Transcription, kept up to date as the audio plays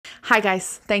Hi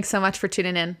guys, thanks so much for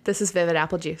tuning in. This is Vivid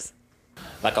Apple Juice.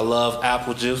 Like I love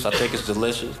apple juice. I think it's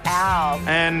delicious. Al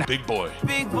and Big Boy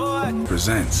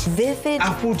presents Vivid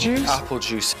Apple Juice. Apple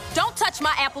Juice. Don't touch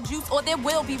my apple juice or there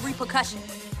will be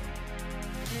repercussions.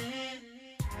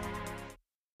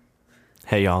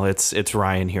 Hey y'all, it's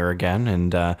Ryan here again,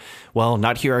 and well,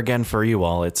 not here again for you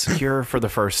all. It's here for the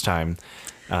first time.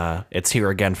 It's here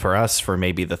again for us for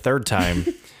maybe the third time,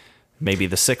 maybe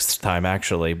the sixth time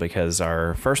actually, because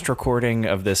our first recording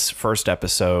of this first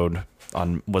episode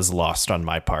was lost on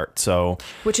my part. So,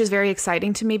 which is very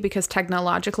exciting to me because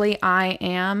technologically I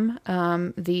am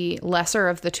the lesser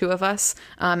of the two of us,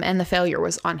 and the failure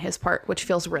was on his part, which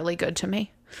feels really good to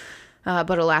me.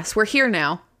 But alas, we're here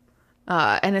now.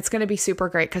 And it's going to be super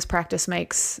great because practice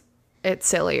makes it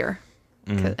sillier,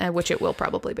 which it will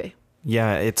probably be.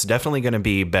 Yeah, it's definitely going to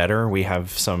be better. We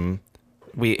have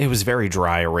it was very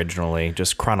dry originally,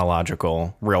 just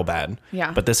chronological, real bad.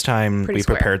 Yeah. But this time we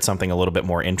prepared something a little bit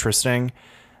more interesting.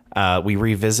 We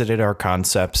revisited our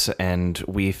concepts and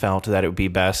we felt that it would be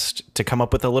best to come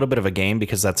up with a little bit of a game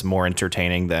because that's more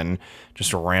entertaining than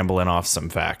just rambling off some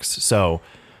facts. So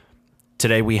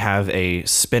today we have a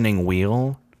spinning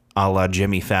wheel, a la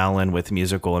Jimmy Fallon with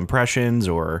musical impressions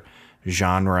or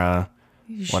genre,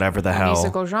 whatever the hell.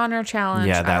 Musical genre challenge.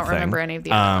 Yeah, that I don't thing. remember any of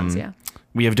the other ones, yeah.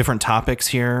 We have different topics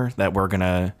here that we're going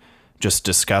to just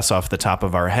discuss off the top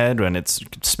of our head. When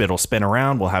it'll spin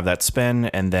around, we'll have that spin,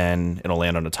 and then it'll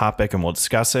land on a topic and we'll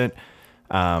discuss it.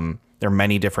 There are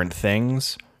many different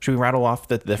things. Should we rattle off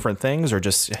the different things or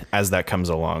just as that comes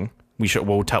along?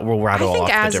 We'll rattle off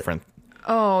the different.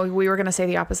 Oh, we were going to say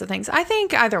the opposite things. I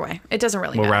think either way, it doesn't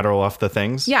really matter. We'll rattle off the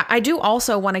things? Yeah, I do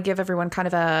also want to give everyone kind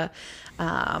of a...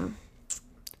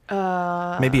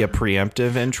 maybe a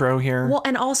preemptive intro here. Well,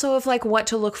 and also of like what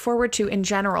to look forward to in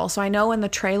general. So I know in the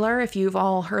trailer, if you've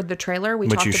all heard the trailer, we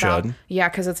talked about... should. Yeah,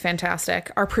 because it's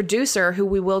fantastic. Our producer, who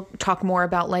we will talk more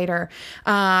about later,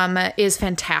 is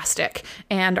fantastic.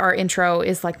 And our intro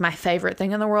is like my favorite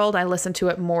thing in the world. I listen to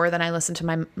it more than I listen to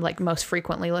my most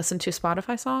frequently listened to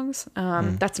Spotify songs.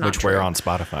 That's not true. Which we're on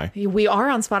Spotify. We are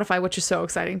on Spotify, which is so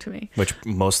exciting to me. Which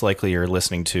most likely you're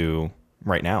listening to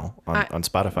right now on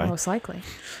Spotify. Most likely.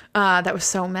 That was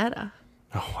so meta.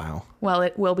 Oh, wow. Well,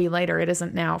 it will be later. It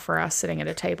isn't now for us sitting at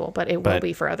a table, but it will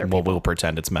be for other people. We'll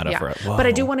pretend it's meta for it. But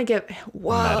I do want to give...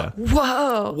 Whoa. Meta.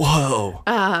 Whoa.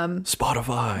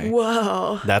 Spotify.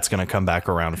 Whoa. That's going to come back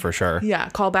around for sure. Yeah.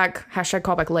 Callback.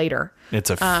 #callback later.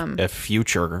 It's a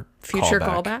future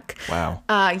callback. Wow.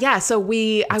 Yeah. So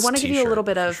I want to give you a little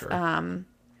bit of... Sure.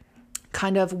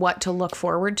 Kind of what to look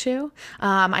forward to.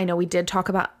 I know we did talk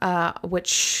about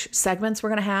which segments we're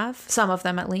going to have, some of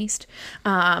them at least.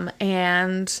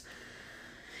 And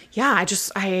yeah,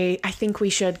 I think we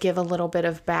should give a little bit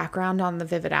of background on the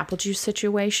Vivid Apple Juice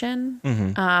situation.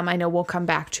 Mm-hmm. I know we'll come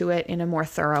back to it in a more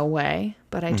thorough way,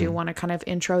 but I do want to kind of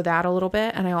intro that a little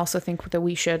bit. And I also think that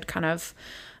we should kind of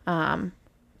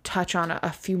touch on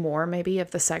a few more maybe of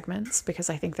the segments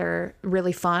because I think they're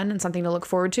really fun and something to look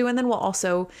forward to. And then we'll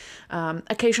also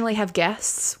occasionally have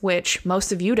guests, which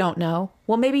most of you don't know.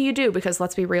 Well, maybe you do because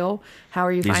let's be real. How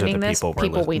are you finding this?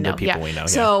 People we know. Yeah.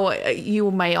 So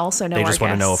you may also know. They just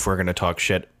want to know if we're going to talk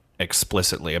shit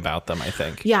explicitly about them, I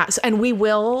think. Yeah. And we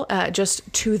will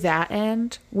just to that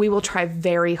end, we will try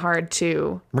very hard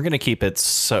to. We're going to keep it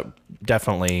so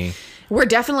definitely. We're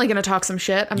definitely going to talk some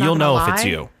shit. I'm not You'll know lie. if it's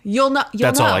you. You'll know.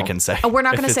 That's all I can say. We're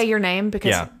not going to say your name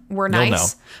because we're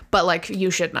nice, know. but like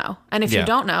you should know. And if you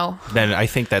don't know, then I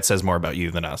think that says more about you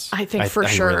than us. I think for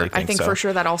sure. Really I think so. For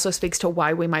sure that also speaks to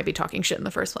why we might be talking shit in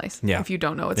the first place. Yeah. If you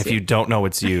don't know it's you. If you don't know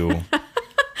it's you,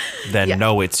 then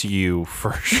know it's you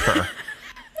for sure.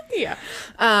 Yeah.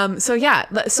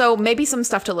 So maybe some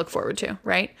stuff to look forward to,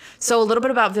 right? So a little bit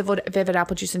about Vivid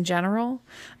Apple Juice in general.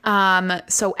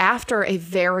 So after a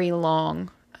very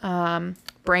long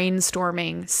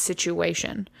brainstorming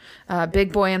situation,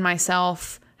 Big Boy and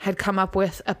myself had come up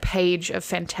with a page of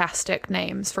fantastic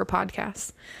names for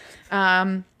podcasts.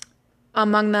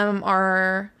 Among them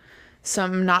are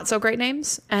some not so great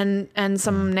names and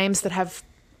some names that have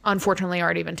unfortunately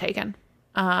already been taken.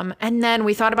 And then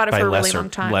we thought about it for a really long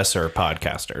time. Lesser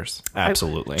podcasters.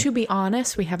 Absolutely. To be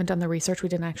honest, we haven't done the research. We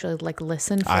didn't actually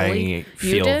listen fully. I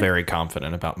feel very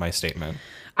confident about my statement.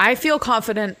 I feel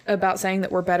confident about saying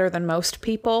that we're better than most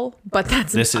people, but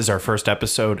this is our first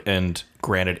episode, and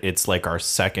granted, it's like our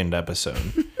second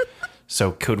episode.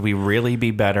 So could we really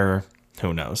be better?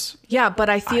 Who knows? Yeah, but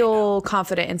I feel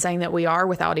confident in saying that we are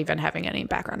without even having any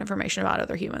background information about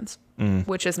other humans,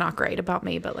 which is not great about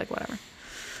me, but like whatever.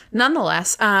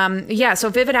 Nonetheless, so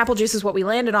Vivid Apple Juice is what we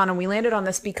landed on, and we landed on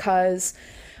this because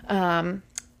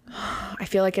I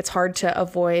feel like it's hard to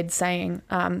avoid saying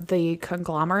the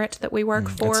conglomerate that we work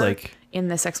for in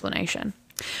this explanation.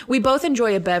 We both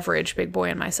enjoy a beverage, Big Boy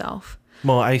and myself.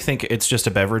 Well, I think it's just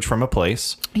a beverage from a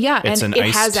place. Yeah, it's and an it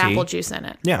iced has tea. apple juice in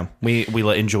it. Yeah, we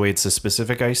enjoy it's a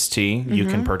specific iced tea. You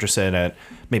can purchase it at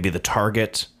maybe the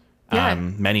Target, Yeah.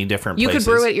 many different You places.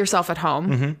 could brew it yourself at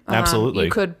home. Absolutely.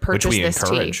 You could purchase Which we this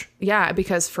encourage. tea. Yeah,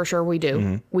 because for sure we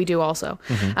do. We do also.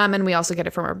 And we also get it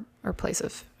from our place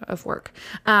of work.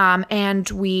 And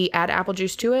we add apple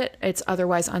juice to it. It's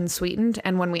otherwise unsweetened.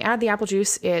 And when we add the apple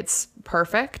juice, it's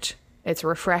perfect. It's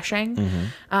refreshing.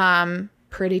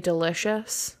 Pretty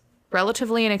delicious.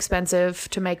 Relatively inexpensive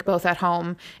to make both at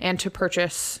home and to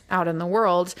purchase out in the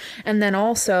world. And then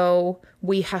also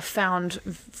we have found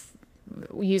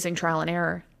using trial and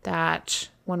error that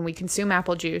when we consume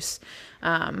apple juice,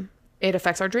 it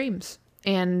affects our dreams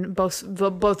in both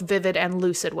vivid and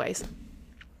lucid ways.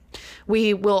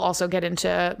 We will also get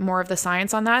into more of the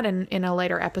science on that in a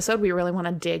later episode. We really want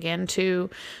to dig into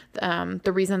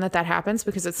the reason that happens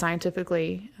because it's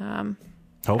scientifically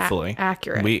Hopefully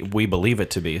accurate. We believe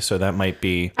it to be, so that might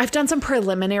be. I've done some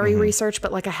preliminary research,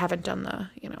 but like I haven't done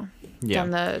Yeah.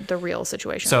 done the real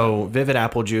situation. So Vivid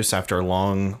Apple Juice, after a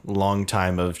long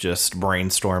time of just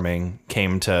brainstorming,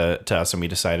 came to us, and we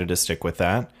decided to stick with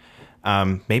that.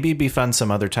 Maybe it'd be fun some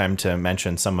other time to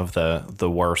mention some of the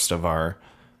worst of our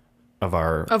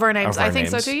names. I think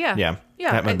so too. Yeah. Yeah.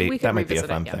 Yeah. That might be we could a revisit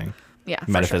fun it, yeah. thing. Yeah. For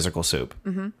Metaphysical soup.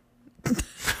 sure.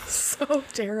 So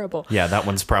terrible. Yeah, that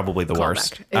one's probably the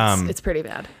worst. It's pretty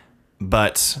bad.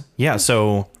 But yeah,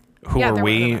 so who Yeah, are they're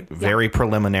we? relevant. Yeah. Very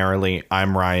preliminarily,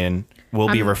 I'm Ryan. Will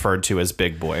be referred to as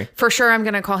Big Boy. For sure, I'm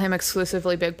going to call him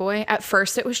exclusively Big Boy. At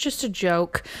first, it was just a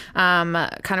joke, kind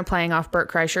of playing off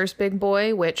Bert Kreischer's Big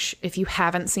Boy, which if you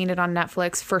haven't seen it on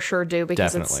Netflix, for sure do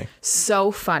because Definitely. it's so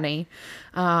funny.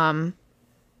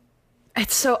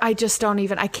 It's so, I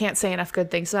can't say enough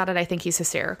good things about it. I think he's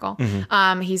hysterical.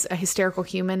 He's a hysterical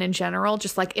human in general,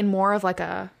 just like in more of like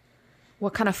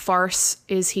what kind of farce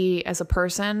is he as a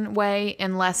person way,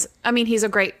 unless, I mean, he's a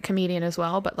great comedian as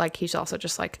well, but like, he's also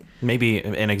just like, Maybe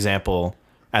an example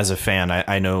as a fan,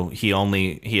 I know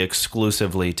he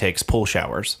exclusively takes pool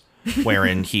showers,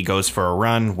 wherein he goes for a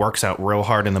run, works out real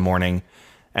hard in the morning,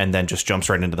 and then just jumps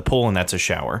right into the pool, and that's his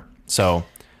shower. So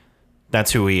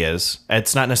that's who he is.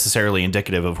 It's not necessarily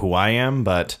indicative of who I am,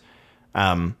 but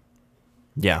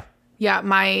yeah. yeah,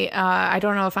 I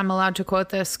don't know if I'm allowed to quote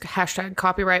this hashtag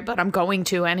copyright, but I'm going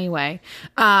to anyway.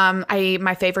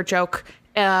 My favorite joke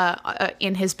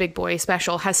in his Big Boy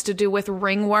special has to do with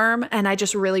ringworm, and I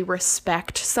just really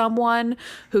respect someone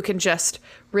who can just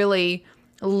really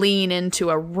lean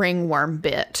into a ringworm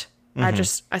bit.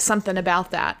 Something about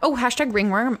that. Oh, hashtag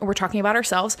ringworm. We're talking about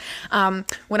ourselves.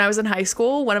 When I was in high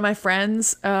school, one of my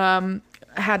friends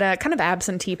had a kind of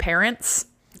absentee parents,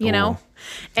 you know,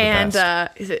 and,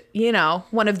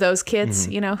 one of those kids,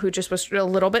 who just was a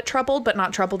little bit troubled, but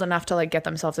not troubled enough to like get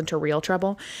themselves into real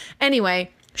trouble.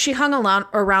 Anyway, she hung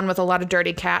around with a lot of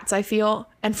dirty cats, I feel.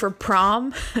 And for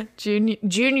prom,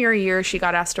 junior year, she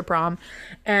got asked to prom,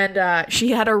 and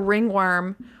she had a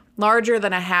ringworm larger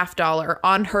than $50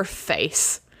 on her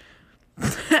face.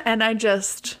 And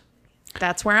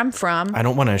that's where I'm from. I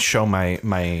don't want to show my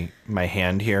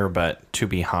hand here, but to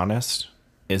be honest,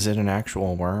 is it an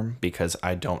actual worm? Because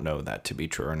I don't know that to be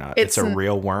true or not. It's a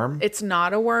real worm? It's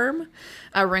not a worm.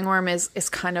 A ringworm is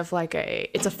kind of like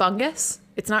it's a fungus.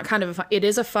 It's not kind of it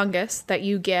is a fungus that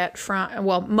you get from,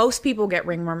 well, most people get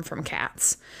ringworm from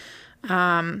cats.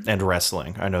 And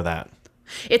wrestling. I know that.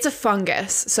 It's a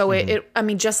fungus. So I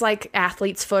mean, just like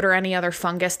athlete's foot or any other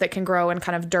fungus that can grow in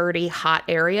kind of dirty, hot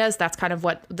areas, that's kind of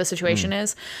what the situation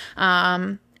is.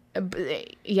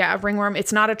 Yeah, ringworm,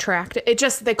 it's not attractive.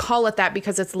 They call it that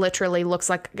because it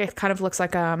kind of looks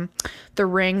like the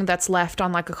ring that's left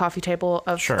on like a coffee table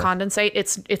of condensate.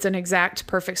 It's an exact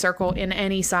perfect circle in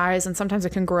any size, and sometimes it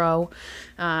can grow.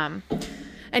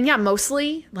 And yeah,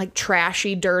 mostly like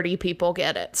trashy, dirty people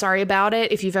get it. Sorry about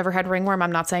it. If you've ever had ringworm,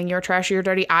 I'm not saying you're trashy or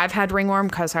dirty. I've had ringworm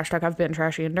because hashtag I've been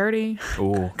trashy and dirty.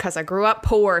 Because I grew up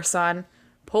poor, son.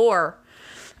 Poor.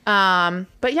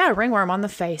 But yeah, ringworm on the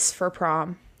face for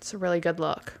prom. It's a really good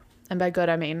look. And by good,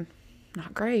 I mean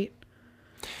not great.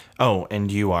 Oh, and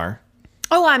you are?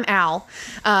 Oh, I'm Al.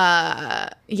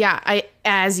 Yeah,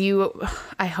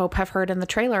 I hope have heard in the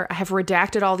trailer, I have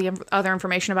redacted all the other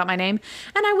information about my name,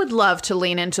 and I would love to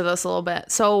lean into this a little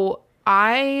bit. So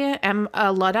I am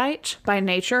a Luddite by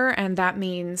nature, and that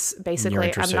means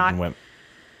basically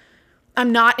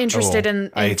I'm not interested in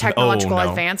technological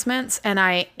advancements, and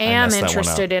I am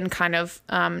interested in kind of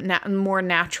more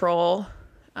natural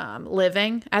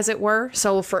living, as it were.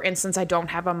 So for instance, I don't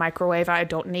have a microwave, I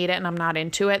don't need it, and I'm not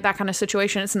into it, that kind of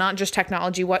situation. It's not just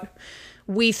technology, what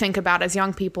we think about as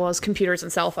young people as computers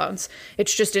and cell phones.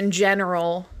 It's just in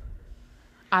general,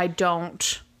 I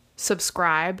don't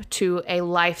subscribe to a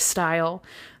lifestyle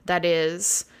that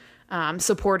is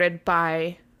supported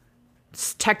by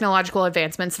technological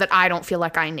advancements that I don't feel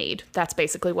like I need. That's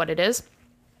basically what it is.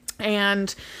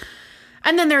 And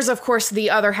then there's, of course, the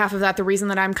other half of that. The reason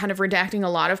that I'm kind of redacting a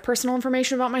lot of personal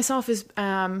information about myself is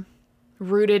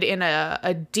rooted in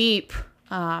a deep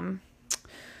kind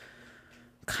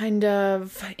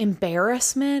of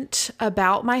embarrassment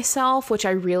about myself, which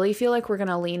I really feel like we're going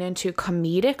to lean into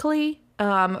comedically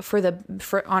for the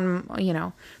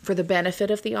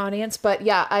benefit of the audience. But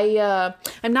yeah,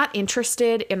 I'm not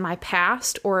interested in my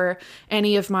past or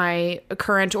any of my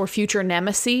current or future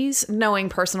nemesis knowing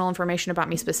personal information about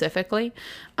me specifically.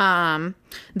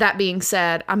 That being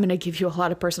said, I'm going to give you a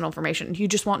lot of personal information. You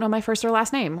just won't know my first or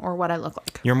last name or what I look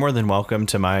like. You're more than welcome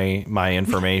to my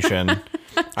information.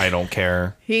 I don't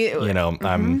care.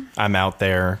 I'm out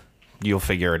there. You'll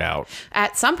figure it out.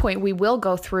 At some point, we will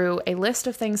go through a list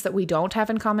of things that we don't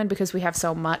have in common because we have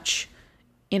so much,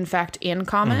 in fact, in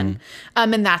common.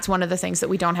 And that's one of the things that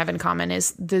we don't have in common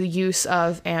is the use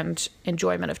of and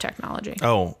enjoyment of technology.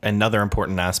 Oh, another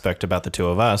important aspect about the two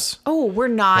of us. Oh, we're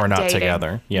not dating.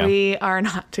 Together. Yeah. We are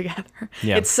not together.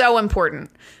 Yeah. It's so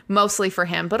important, mostly for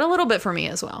him, but a little bit for me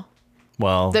as well.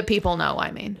 Well, that people know,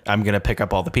 I mean. I'm going to pick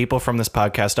up all the people from this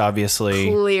podcast, obviously.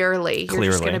 Clearly. You're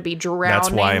just going to be drowning That's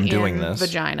why I'm doing in this.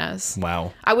 vaginas.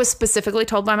 Wow. I was specifically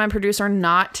told by my producer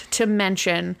not to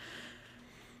mention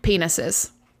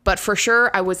penises. But for sure,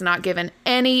 I was not given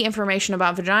any information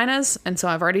about vaginas, and so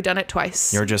I've already done it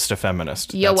twice. You're just a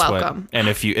feminist. You're welcome. And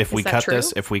if we cut true?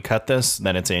 if we cut this,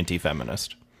 then it's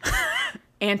anti-feminist.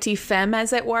 Anti-fem,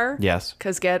 as it were? Yes.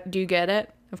 Because do you get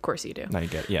it? Of course you do. I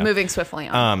get it, yeah. Moving swiftly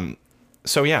on.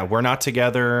 So yeah, we're not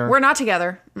together. We're not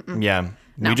together. Yeah.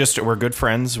 No. We're good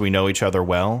friends. We know each other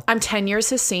well. I'm 10 years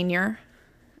his senior.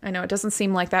 I know it doesn't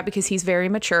seem like that because he's very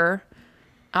mature.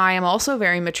 I am also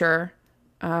very mature.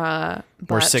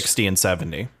 We're 60 and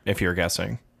 70, if you're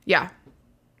guessing. Yeah.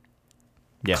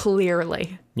 Yeah.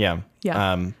 Clearly. Yeah.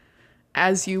 Yeah.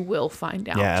 As you will find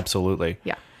out. Yeah, absolutely.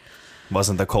 Yeah.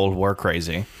 Wasn't the Cold War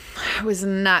crazy? It was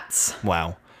nuts.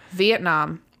 Wow.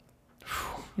 Vietnam.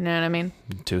 You know what I mean?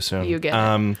 Too soon. You get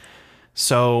it.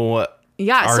 So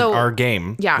yeah, our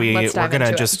game. Yeah, we're gonna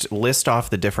gonna just list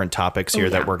off the different topics here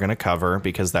that yeah. we're gonna cover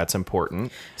because that's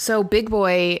important. So Big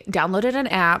Boy downloaded an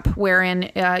app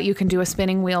wherein you can do a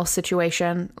spinning wheel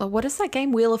situation. What is that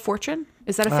game? Wheel of Fortune?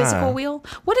 Is that a physical wheel?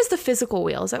 What is the physical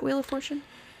wheel? Is that Wheel of Fortune?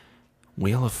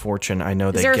 Wheel of Fortune. I know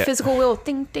Is there a physical wheel?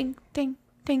 Ding, ding, ding,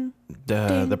 ding.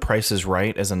 The Price is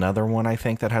Right is another one I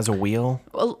think that has a wheel.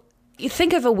 Well, you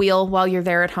think of a wheel while you're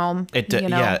there at home.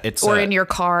 Yeah, it's or in your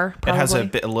car. Probably. It has a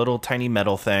little tiny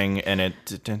metal thing, and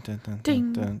it Ding, ding,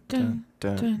 and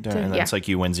then it's like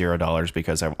you win $0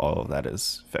 because all of that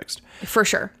is fixed. For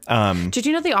sure. Did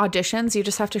you know the auditions? You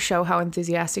just have to show how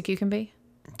enthusiastic you can be.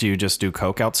 Do you just do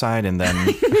coke outside and then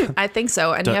I think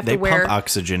so, and you have they to wear. pump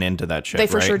oxygen into that shit? They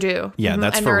for right? sure do. Yeah,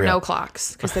 that's and for there are real. no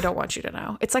clocks because they don't want you to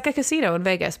know. It's like a casino in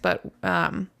Vegas, but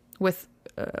with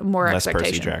more Less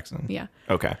expectation. Percy Jackson. Yeah.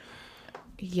 Okay.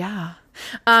 Yeah.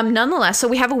 Nonetheless, so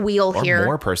we have a wheel Or here.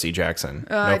 more Percy Jackson.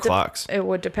 No clocks. It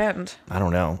would depend. I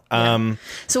don't know. Yeah.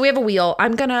 So we have a wheel.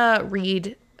 I'm gonna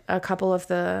read a couple of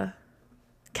the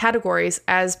categories,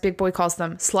 as Big Boy calls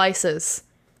them, slices,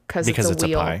 because it's a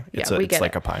wheel. pie. Yeah, we get it's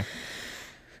like it. a pie.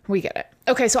 We get it.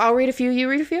 Okay, so I'll read a few. You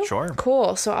read a few. Sure.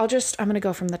 Cool. So I'm gonna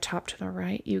go from the top to the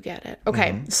right. You get it.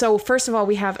 Okay. So first of all,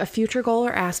 we have a future goal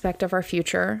or aspect of our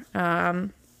future.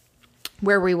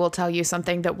 Where we will tell you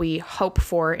something that we hope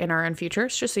for in our own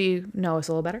futures, just so you know us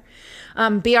a little better.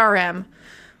 BRM.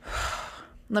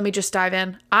 Let me just dive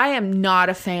in. I am not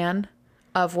a fan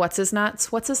of What's His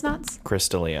Nuts. What's His Nuts?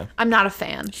 Crystalia. I'm not a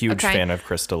fan. Huge fan of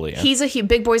Crystalia. He's a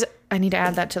Big Boy's. I need to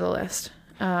add that to the list.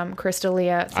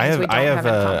 Crystalia. Things we don't have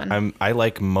in common. I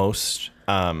like most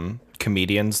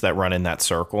comedians that run in that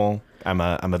circle. I'm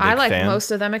a big fan. I like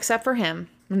most of them except for him.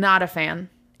 Not a fan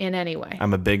in any way.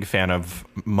 I'm a big fan of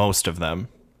most of them.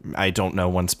 I don't know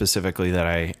one specifically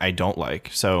that I don't like.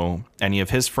 So any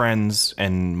of his friends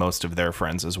and most of their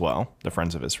friends as well. The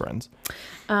friends of his friends.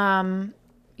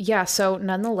 Yeah, so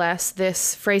nonetheless,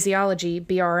 this phraseology,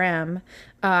 BRM,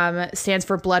 stands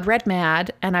for Blood Red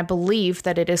Mad, and I believe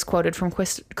that it is quoted from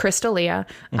Crystalia.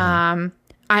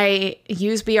 I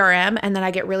use BRM, and then I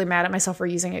get really mad at myself for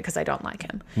using it because I don't like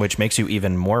him. Which makes you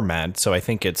even more mad. So I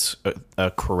think it's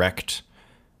a correct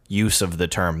use of the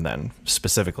term then,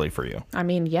 specifically for you. I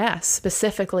mean, yes,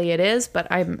 specifically it is, but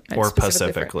Or specifically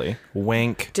pacifically.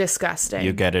 Wink. disgusting.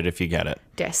 You get it if you get it.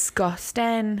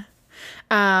 Disgusting.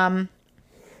 In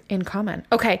common.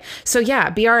 Okay, so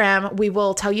yeah, BRM, we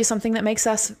will tell you something that makes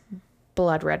us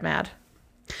blood red mad.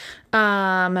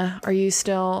 Are you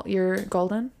still, you're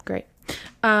golden? Great.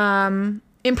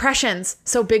 Impressions.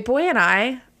 So Big Boy and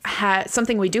I had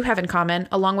something we do have in common,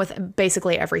 along with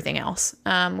basically everything else.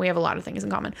 We have a lot of things in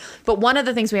common, but one of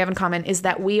the things we have in common is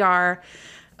that we are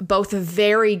both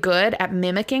very good at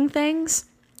mimicking things,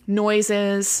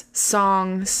 noises,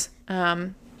 songs,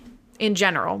 in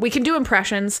general. We can do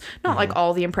impressions, not like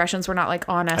all the impressions. We're not like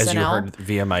on SNL. As you heard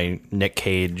via my Nick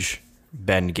Cage,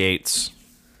 Ben Gates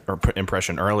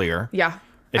impression earlier. Yeah.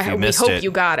 If you missed we hope it,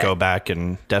 you got it. go back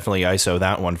and definitely ISO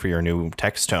that one for your new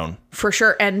text tone. For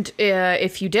sure. And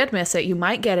if you did miss it, you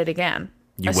might get it again.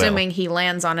 Assuming he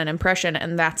lands on an impression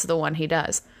and that's the one he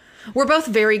does. We're both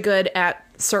very good at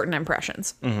certain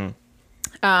impressions.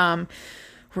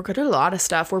 We're good at a lot of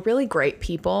stuff. We're really great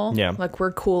people. Yeah. Like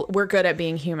we're cool. We're good at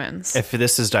being humans. If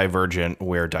this is Divergent,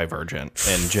 we're Divergent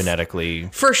and genetically.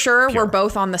 For sure, pure. we're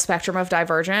both on the spectrum of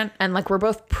Divergent, and like we're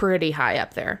both pretty high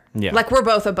up there. Yeah. Like we're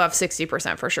both above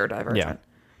 60% for sure Divergent. Yeah.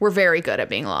 We're very good at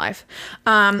being alive.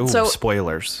 Ooh, So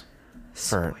spoilers.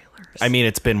 I mean,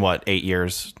 it's been what, 8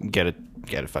 years? Get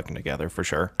it fucking together for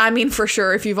sure. I mean, for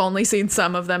sure, if you've only seen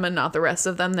some of them and not the rest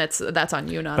of them, that's on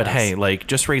you, not But us. hey, like,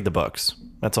 just read the books.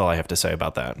 That's all I have to say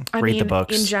about that. Read the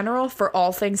books. In general, for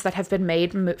all things that have been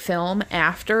made film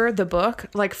after the book,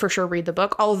 like for sure read the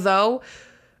book. Although,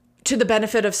 to the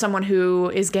benefit of someone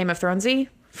who is Game of Thronesy,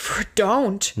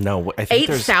 don't. No, I think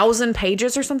 8,000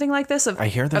 pages or something like this. I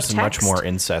hear there's of much text. more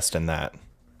incest in that.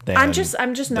 I'm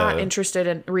just not interested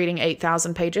in reading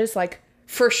 8,000 pages. Like,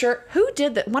 for sure. Who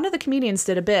did that? One of the comedians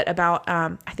did a bit about,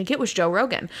 I think it was Joe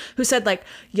Rogan, who said like,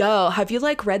 yo, have you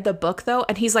like read the book though?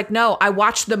 And he's like, no, I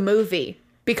watched the movie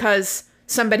because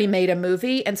somebody made a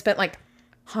movie and spent like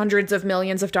hundreds of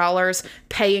millions of dollars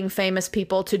paying famous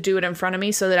people to do it in front of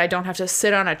me so that I don't have to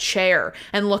sit on a chair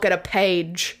and look at a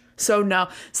page. So no.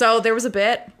 So there was a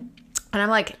bit, and I'm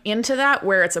like into that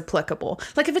where it's applicable.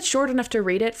 Like if it's short enough to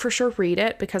read it, for sure read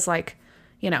it, because like,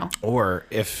 you know. Or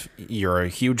if you're a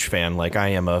huge fan like I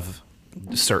am of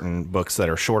certain books that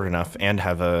are short enough and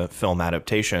have a film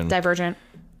adaptation. Divergent.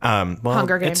 Well,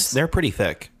 Hunger Games. They're pretty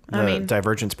thick. I mean,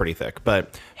 Divergent's pretty thick.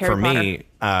 But Harry for me,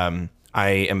 I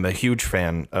am a huge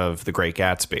fan of The Great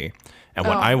Gatsby. And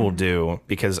what I will do,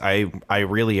 because I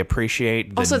really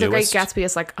appreciate the also, The Great newest... Gatsby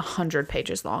is like 100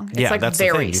 pages long. It's yeah, like that's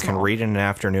very the thing. You small. can read in an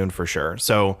afternoon for sure.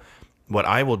 So what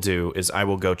I will do is I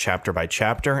will go chapter by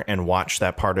chapter and watch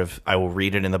that part of... I will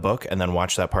read it in the book and then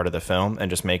watch that part of the film and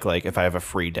just make like, if I have a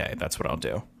free day, that's what I'll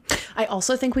do. I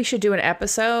also think we should do an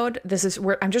episode. This is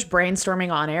where I'm just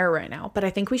brainstorming on air right now, but I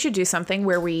think we should do something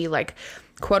where we like,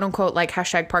 quote unquote, like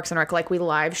hashtag Parks and Rec, like we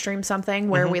live stream something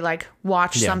where we like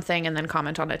watch something and then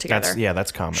comment on it together.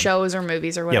 That's common. Shows or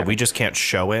movies or whatever. Yeah, we just can't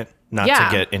show it, not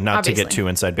obviously. to get too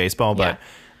inside baseball, but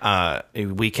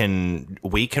we can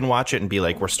watch it and be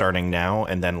like, we're starting now,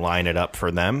 and then line it up for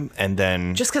them, and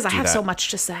then just because I do have that. so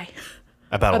much to say.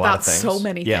 About a lot of things. So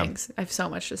many things. I have so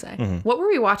much to say. What were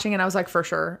we watching? And I was like, for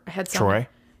sure. I had so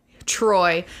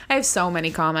Troy. I have so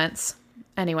many comments.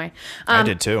 Anyway. I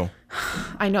did too.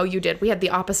 I know you did. We had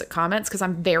the opposite comments because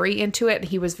I'm very into it.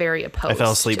 He was very opposed. I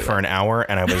fell asleep for an hour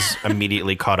and I was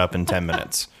immediately caught up in 10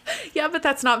 minutes. Yeah, but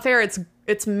that's not fair.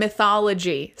 It's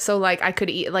mythology. So like I could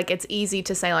like it's easy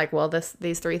to say like, well,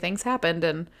 these three things happened,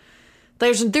 and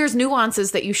there's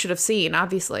nuances that you should have seen,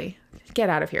 obviously. Get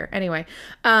out of here. Anyway,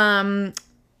 other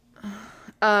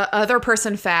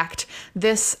person fact.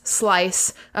 This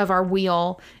slice of our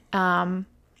wheel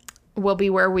will be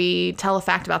where we tell a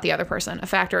fact about the other person, a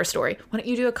fact or a story. Why don't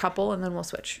you do a couple and then we'll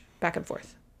switch back and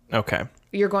forth. Okay.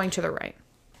 You're going to the right.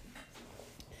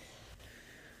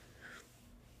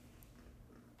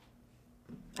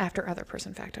 After other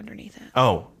person fact underneath it.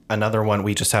 Oh, another one.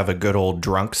 We just have a good old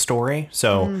drunk story.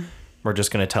 So we're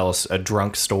just going to tell us a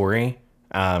drunk story.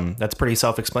 That's pretty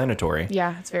self-explanatory.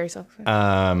 Yeah, it's very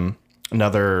self-explanatory.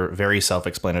 Another very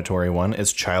self-explanatory one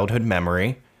is childhood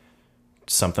memory.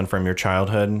 Something from your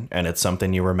childhood, and it's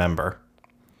something you remember.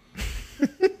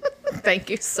 Thank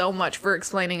you so much for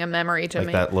explaining a memory to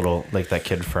me. That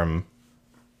kid from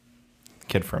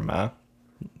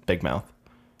Big Mouth.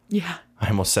 Yeah. I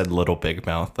almost said Little Big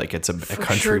Mouth, like it's a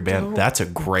country sure band. don't. That's a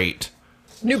great.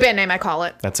 New band name, I call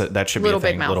it. That should be Little a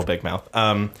thing. Big Mouth. Little Big Mouth.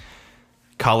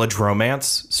 College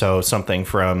romance. So something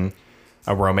from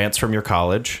a romance from your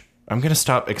college. I'm gonna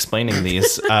stop explaining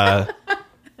these.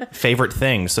 Favorite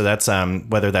things. So that's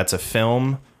whether that's a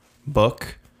film,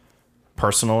 book,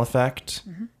 personal effect,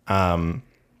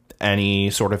 any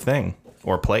sort of thing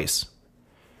or place.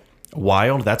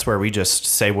 Wild, that's where we just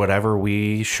say whatever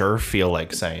we sure feel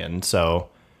like saying. So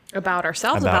About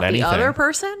ourselves, About about anything. the other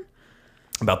person,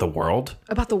 about the world,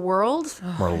 about the world.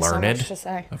 we're There's so learned, much to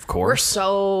say. of We're course.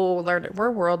 so learned.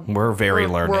 We're very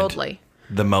learned. Worldly.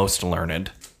 The most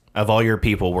learned. Of all your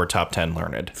people, we're top 10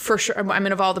 learned. For sure. I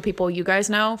mean, of all the people you guys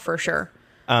know, for sure.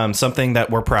 Something that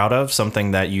we're proud of,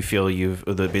 something that you feel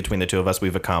between the two of us,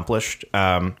 we've accomplished.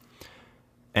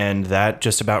 And that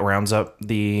just about rounds up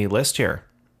the list here.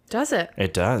 Does it?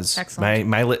 It does. Excellent.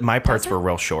 My parts Does it? were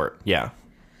real short. Yeah.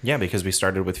 Yeah, because we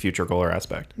started with future goal or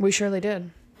aspect. We surely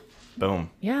did. Boom.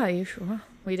 Yeah,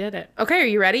 we did it. Okay, are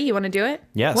you ready? You want to do it?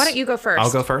 Yes. Why don't you go first?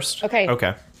 I'll go first. Okay.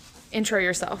 Okay. Intro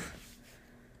yourself.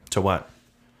 To what?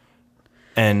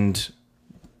 And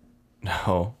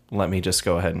no, let me just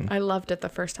go ahead and I loved it the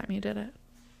first time you did it.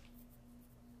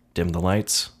 dim the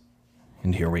lights.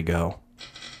 And here we go.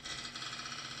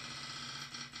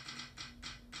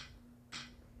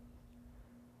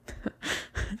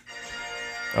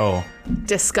 Oh,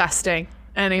 Disgusting.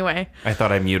 Anyway, I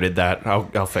thought I muted that.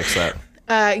 I'll fix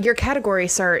that. your category,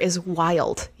 sir, is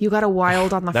wild. You got a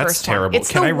wild on the That's first one. terrible.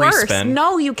 It's Can the I worst. respin?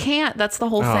 No, you can't. That's the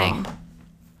whole Oh. thing.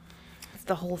 It's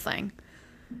the whole thing.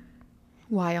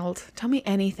 Wild. Tell me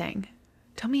anything.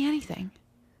 Tell me anything.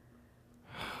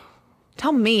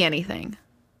 Tell me anything.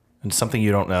 And something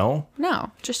you don't know?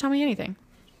 No, just tell me anything.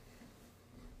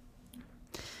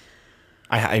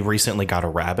 I recently got a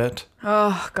rabbit.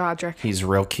 Oh, Godric. He's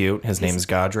real cute. His name's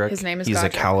Godric. his name is He's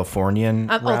Godric. a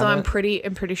Californian Although I'm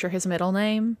rabbit. pretty sure his middle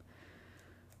name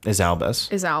Is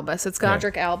Albus. is Albus. It's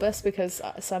Godric Albus because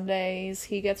some days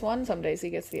he gets one, some days he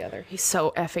gets the other. He's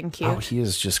so effing cute. Oh, he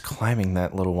is just climbing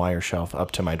that little wire shelf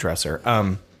up to my dresser.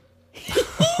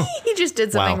 He just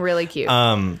did something Wow. really cute.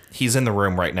 He's in the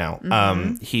room right now.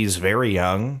 He's very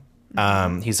young.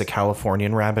 He's a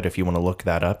Californian rabbit. If you want to look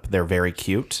that up, they're very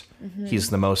cute. He's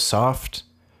the most soft,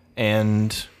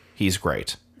 and he's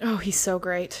great. Oh, he's so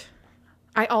great.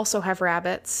 I also have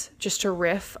rabbits, just to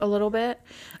riff a little bit.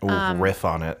 Ooh, riff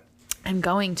on it. I'm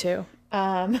going to.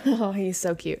 Oh, he's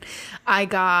so cute. I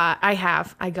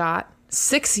got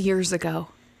 6 years ago.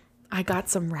 I got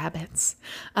some rabbits.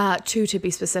 2 to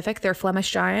be specific. They're Flemish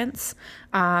Giants.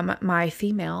 My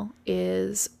female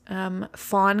is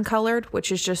fawn colored,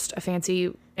 which is just a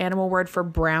fancy animal word for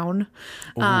brown.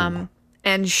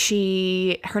 And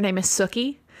her name is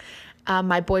Suki.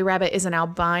 My boy rabbit is an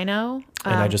albino.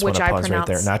 And I just want which to I pause right there,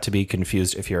 pronounce- not to be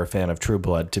confused if you're a fan of True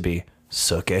Blood, to be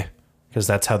Suki, because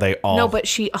that's how they all. No, but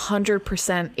she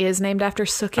 100% is named after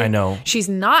Suki. I know. She's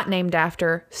not named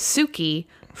after Suki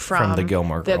from the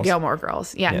Gilmore Girls. The Gilmore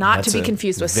Girls. Yeah, Yeah, not to that's be a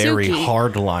confused with very Suki.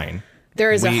 hard line.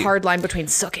 There is a We- hard line between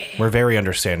Suki. We're very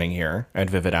understanding here at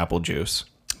Vivid Apple Juice,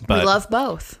 but We love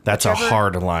both. that's Whichever- a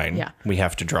hard line. Yeah. We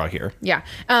have to draw here. Yeah,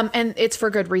 and it's for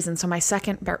good reason. So my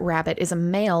second rabbit is a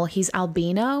male. He's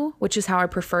albino, which is how I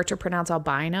prefer to pronounce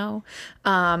albino.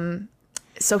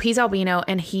 So he's albino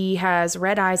and he has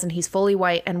red eyes and he's fully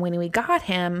white. And when we got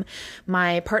him,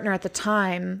 my partner at the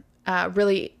time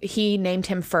he named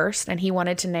him first, and he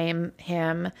wanted to name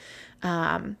him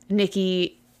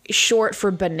Nikki, short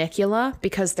for Banicula,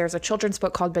 because there's a children's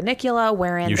book called Banicula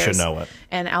wherein You should there's know it.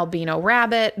 an albino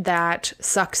rabbit that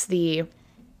sucks the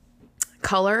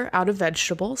color out of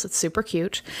vegetables. It's super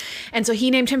cute. And so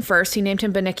he named him first. He named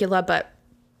him Banicula, but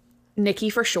Nikki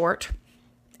for short.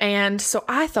 And so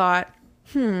I thought,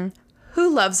 who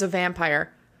loves a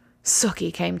vampire?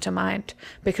 Suki came to mind,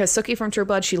 because Suki from True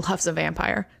Blood, she loves a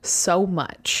vampire so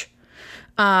much.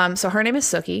 So her name is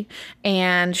Suki,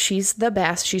 and she's the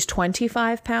best. She's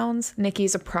 25 pounds.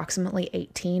 Nikki's approximately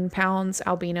 18 pounds.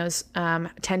 Albinos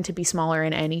tend to be smaller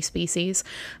in any species.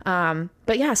 But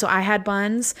yeah, so I had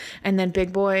buns, and then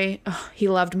Big Boy, he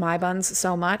loved my buns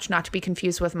so much, not to be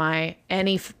confused with my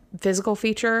any physical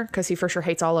feature, because he for sure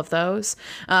hates all of those.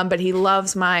 But he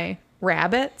loves my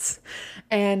rabbits.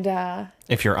 And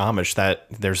If you're Amish, that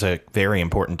there's a very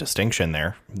important distinction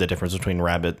there. The difference between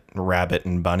rabbit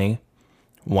and bunny.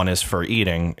 One is for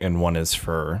eating and one is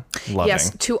for loving. yes,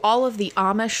 to all of the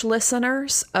Amish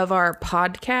listeners of our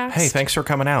podcast. Hey, thanks for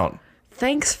coming out.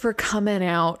 Thanks for coming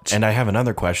out. And I have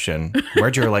another question.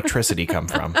 Where'd your electricity come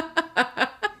from?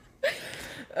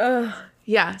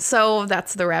 Yeah, so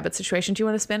that's the rabbit situation. Do you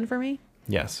want to spin for me?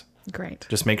 Yes. Great.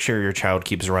 Just make sure your child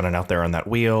keeps running out there on that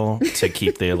wheel to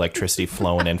keep the electricity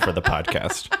flowing in for the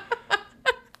podcast.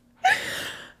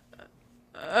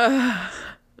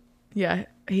 Yeah,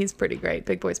 he's pretty great.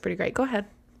 Big Boy's pretty great. Go ahead.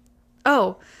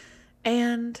 Oh,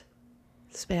 and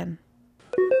spin.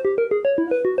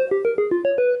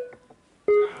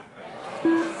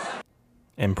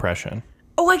 impression.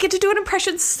 Oh, I get to do an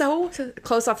impression so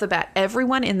close off the bat.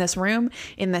 Everyone in this room,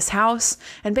 in this house,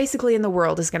 and basically in the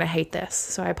world is going to hate this.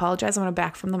 So I apologize. I'm going to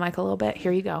back from the mic a little bit.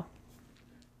 Here you go.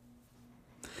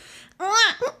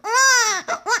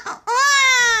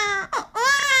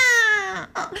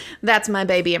 That's my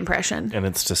baby impression. And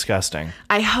it's disgusting.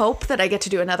 I hope that I get to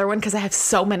do another one because I have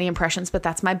so many impressions, but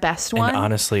that's my best one. And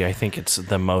honestly, I think it's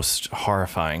the most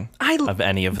horrifying of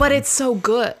any of them. But it's so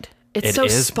good. It's so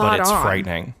spot on. But it's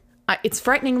frightening. It's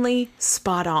frighteningly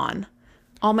spot on.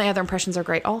 All my other impressions are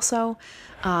great also.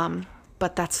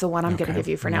 But that's the one I'm going to give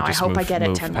you for now. I hope I get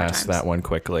it 10 more times. Past that one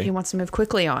quickly. He wants to move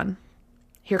quickly on.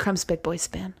 Here comes Big Boy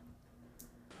Spin.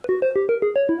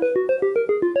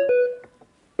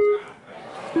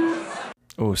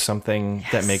 Ooh, something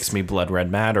that makes me blood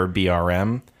red mad, or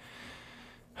BRM.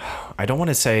 I don't want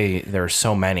to say there are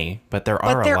so many, but there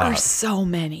are a lot. But there are so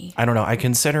many. I don't know. I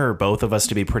consider both of us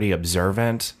to be pretty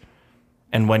observant.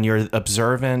 And when you're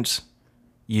observant,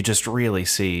 you just really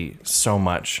see so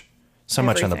much on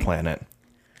the planet.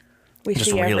 We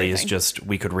just see really everything. is just,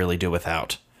 we could really do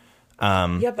without.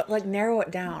 Yeah, but like narrow it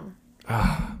down.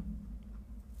 I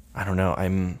don't know.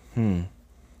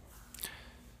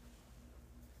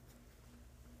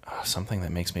 Something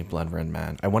that makes me blood red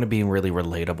mad. I want to be really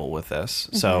relatable with this.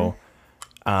 Mm-hmm. So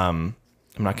I'm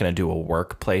not going to do a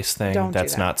workplace thing.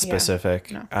 That's not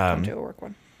specific. Yeah. No, don't do a work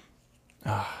one.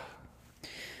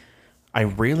 I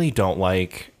really don't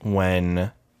like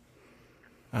when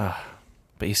but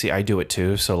you see, I do it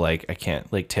too, so like I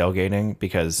can't, like tailgating,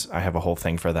 because I have a whole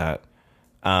thing for that.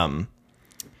 Does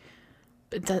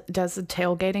the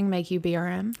tailgating make you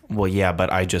BRM? Well, yeah,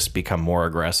 but I just become more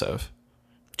aggressive.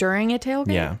 During a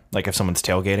tailgate? Yeah, like if someone's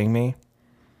tailgating me.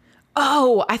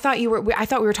 Oh, I thought we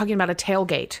were talking about a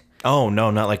tailgate. Oh, no,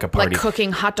 not like a party. Like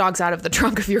cooking hot dogs out of the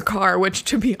trunk of your car, which,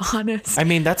 to be honest... I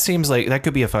mean, that seems like that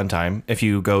could be a fun time if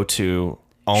you go to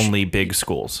only big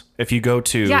schools. If you go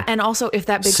to... Yeah, and also if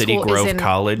that big City school Grove is in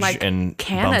College like in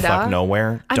Canada, bumfuck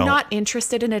nowhere, I'm not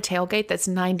interested in a tailgate that's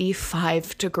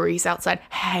 95 degrees outside.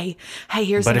 Hey,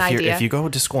 here's an idea. But if you go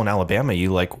to school in Alabama,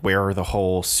 you like wear the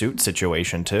whole suit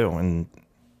situation too, and...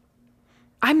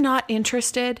 I'm not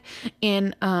interested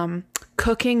in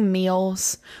cooking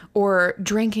meals or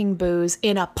drinking booze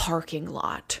in a parking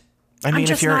lot. I mean,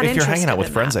 if you're hanging out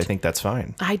with friends, that. I think that's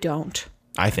fine. I don't.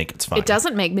 I think it's fine. It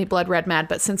doesn't make me blood red mad,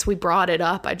 but since we brought it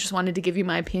up, I just wanted to give you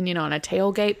my opinion on a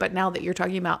tailgate. But now that you're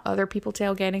talking about other people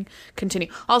tailgating, continue.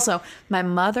 Also, my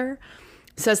mother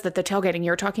says that the tailgating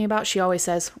you're talking about, she always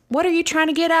says, "What are you trying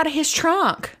to get out of his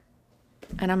trunk?"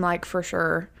 And I'm like, for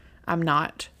sure, I'm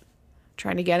not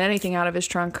trying to get anything out of his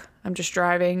trunk. I'm just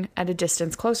driving at a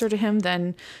distance closer to him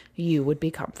than you would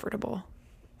be comfortable.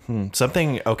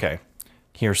 Okay.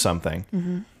 Here's something.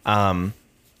 Mm-hmm.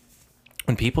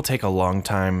 When people take a long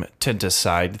time to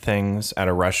decide things at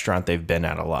a restaurant they've been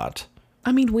at a lot.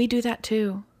 I mean, we do that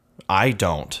too. I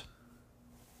don't.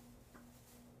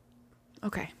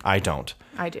 Okay. I don't.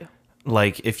 I do.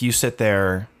 Like, if you sit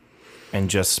there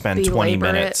and just spend 20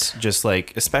 minutes, just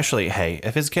like, especially, hey,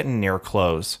 if it's getting near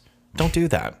close, don't do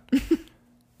that.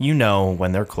 You know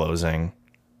when they're closing.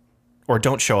 Or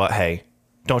don't show up. Hey,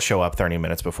 don't show up 30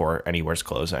 minutes before anywhere's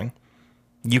closing.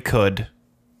 You could.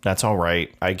 That's all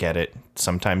right. I get it.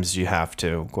 Sometimes you have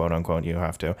to, quote unquote, you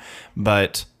have to.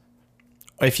 But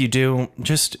if you do,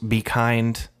 just be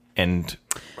kind and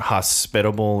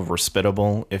hospitable,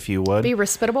 if you would. Be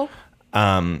hospitable?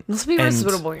 Let's be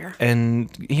hospitable here.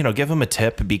 And, give them a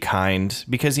tip, be kind,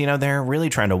 because, they're really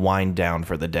trying to wind down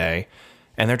for the day.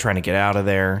 And they're trying to get out of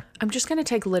there. I'm just going to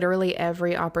take literally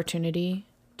every opportunity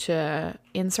to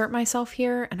insert myself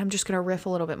here. And I'm just going to riff a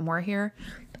little bit more here.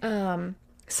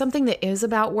 Something that is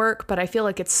about work, but I feel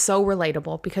like it's so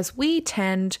relatable because we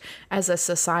tend as a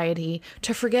society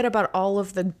to forget about all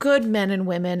of the good men and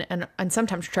women and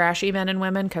sometimes trashy men and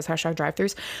women, because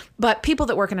 #drive-thrus, but people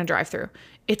that work in a drive-thru.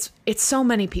 It's so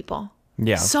many people.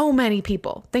 Yeah. So many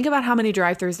people. Think about how many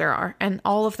drive-thrus there are, and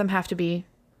all of them have to be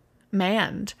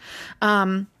manned.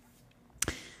 BRM,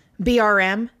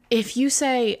 if you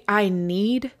say I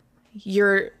need,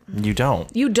 you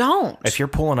don't. If you're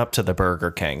pulling up to the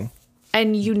Burger King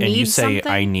and you need, and you say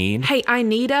something, I need, hey, I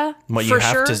need a, what for you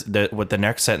have sure. to, what the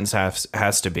next sentence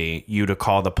has to be, you to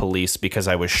call the police because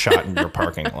I was shot in your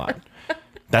parking lot.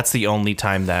 That's the only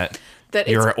time that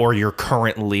you're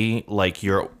currently, like,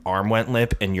 your arm went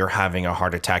limp and you're having a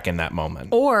heart attack in that moment.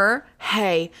 Or,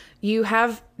 hey, you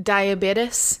have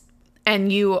diabetes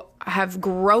and you have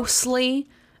grossly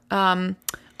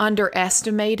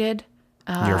underestimated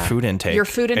your food intake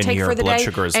for the blood day,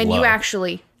 sugar is and low. you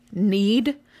actually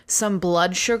need some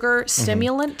blood sugar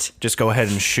stimulant. Just go ahead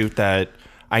and shoot that.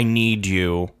 I need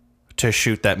you to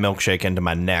shoot that milkshake into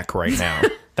my neck right now.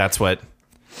 That's what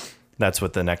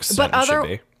the next sentence should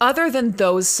be. Other than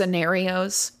those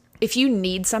scenarios, if you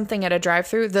need something at a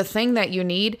drive-thru, the thing that you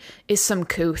need is some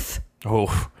couth.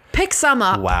 Oh, Pick some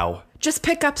up. wow. Just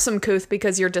pick up some couth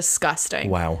because you're disgusting.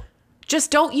 Wow. Just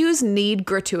don't use need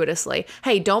gratuitously.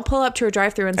 Hey, don't pull up to a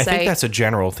drive-thru and I say, think that's a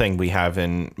general thing we have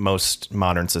in most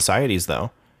modern societies,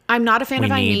 though. I'm not a fan We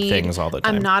of I need need things all the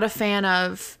time. I'm not a fan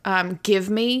of give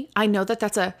me. I know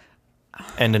that's a...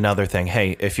 And another thing,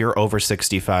 hey, if you're over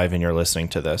 65 and you're listening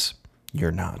to this,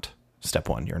 you're not. Step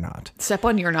one, you're not. Step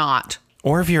one, you're not.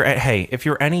 Or if you're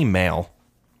any male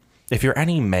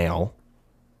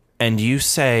and you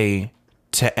say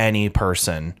to any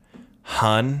person,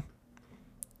 hun,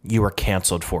 you were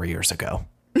canceled 4 years ago.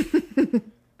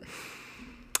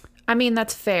 I mean,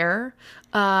 that's fair.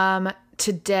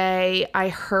 Today, I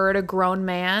heard a grown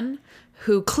man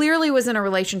who clearly was in a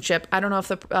relationship. I don't know if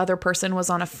the other person was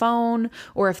on a phone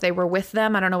or if they were with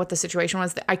them. I don't know what the situation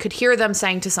was. I could hear them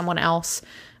saying to someone else,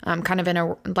 kind of in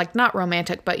a, like, not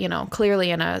romantic, but,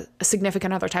 clearly in a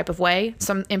significant other type of way,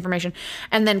 some information.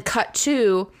 And then cut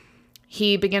to,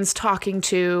 he begins talking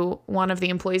to one of the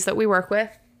employees that we work with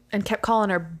and kept calling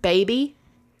her baby.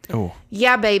 Oh.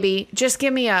 Yeah, baby. Just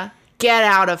give me a get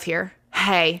out of here.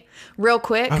 Hey, real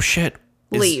quick. Oh, shit.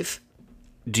 Leave.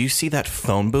 Do you see that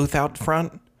phone booth out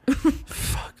front?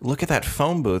 Fuck, look at that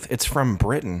phone booth. It's from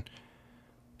Britain.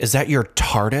 Is that your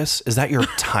TARDIS? Is that your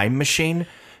time machine?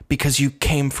 Because you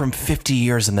came from 50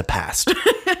 years in the past.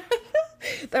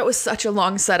 That was such a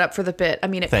long setup for the bit. I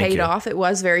mean, it Thank paid you. off. It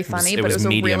was very funny, but it was a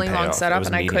medium really long payoff. setup, It was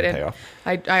and I medium couldn't. payoff.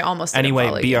 I almost didn't Anyway,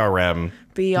 follow you. BRM.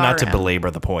 Not to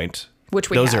belabor the point. Which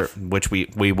we Those have. are which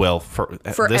we will for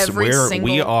this. Every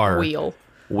single we are wheel.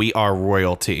 We are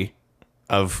royalty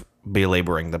of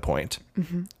belaboring the point.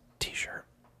 Mm-hmm. T-shirt.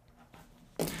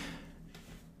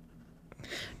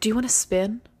 Do you want to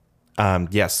spin?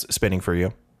 Yes, spinning for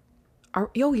you.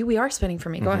 We are spinning for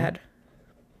me. Go ahead.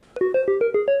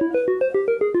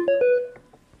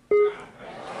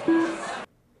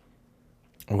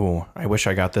 Ooh, I wish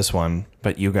I got this one,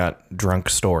 but you got drunk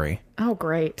story. Oh,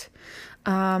 great.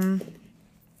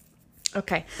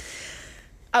 Okay.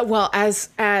 Well, as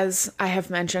I have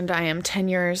mentioned, I am 10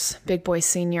 years Big Boy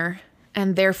Senior,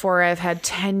 and therefore I've had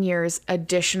 10 years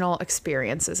additional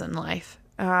experiences in life.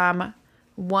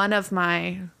 One of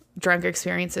my drunk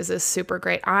experiences is super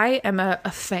great. I am a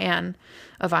fan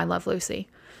of I Love Lucy.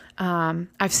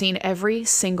 I've seen every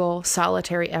single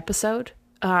solitary episode.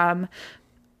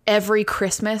 Every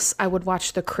Christmas, I would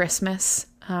watch the Christmas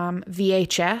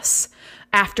VHS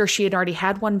after she had already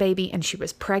had one baby and she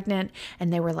was pregnant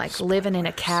and they were like living in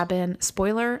a cabin.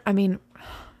 Spoiler, I mean,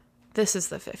 this is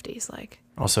the 50s. Like,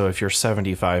 Also, if you're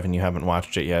 75 and you haven't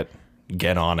watched it yet,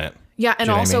 get on it. yeah, and Do you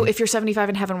know what I also mean? if you're 75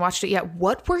 and haven't watched it yet,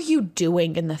 what were you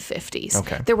doing in the 50s?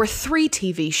 Okay. There were 3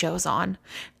 TV shows on.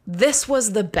 This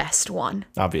was the best one.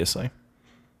 Obviously.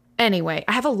 Anyway,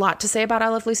 I have a lot to say about I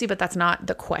Love Lucy, but that's not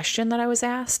the question that I was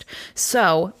asked.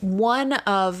 So, one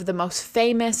of the most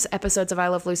famous episodes of I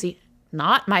Love Lucy,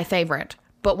 not my favorite,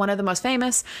 but one of the most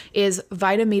famous, is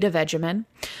Vita Mita Vegemin,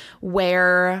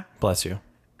 where Bless you.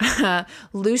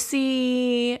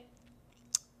 Lucy,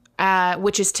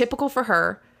 which is typical for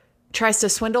her, tries to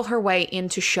swindle her way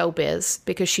into showbiz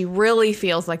because she really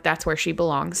feels like that's where she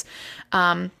belongs,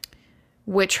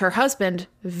 which her husband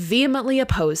vehemently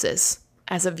opposes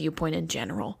as a viewpoint in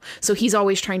general. So he's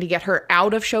always trying to get her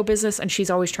out of show business and she's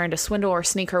always trying to swindle or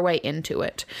sneak her way into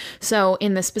it. So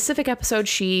in this specific episode,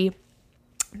 she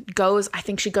goes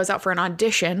out for an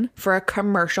audition for a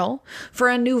commercial for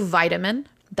a new vitamin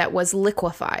that was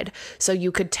liquefied. So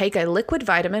you could take a liquid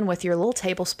vitamin with your little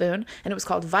tablespoon, and it was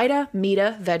called Vita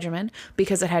Mita Vegemin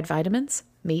because it had vitamins,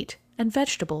 meat, and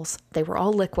vegetables. They were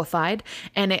all liquefied,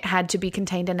 and it had to be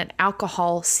contained in an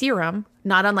alcohol serum,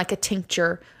 not unlike a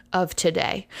tincture of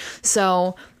today.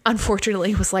 So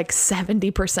unfortunately, it was like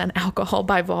 70% alcohol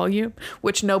by volume,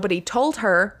 which nobody told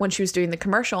her when she was doing the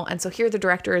commercial. And so here the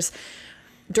director is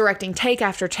directing take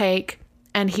after take.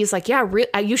 And he's like, yeah,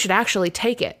 you should actually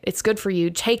take it. It's good for you.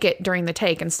 Take it during the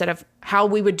take instead of how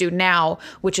we would do now,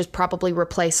 which is probably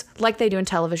replace, like they do in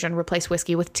television, replace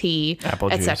whiskey with tea, Apple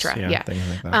juice, etc. yeah. Things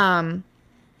like that.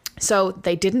 So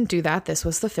they didn't do that. This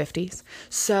was the 50s.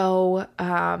 So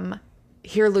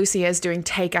here Lucy is doing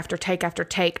take after take after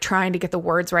take, trying to get the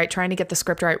words right, trying to get the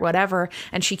script right, whatever.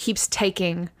 And she keeps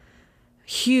taking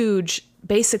huge,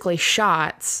 basically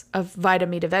shots of Vita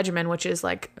Mita Vegemin, which is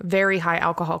like very high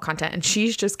alcohol content. And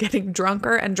she's just getting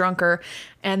drunker and drunker.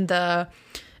 And the,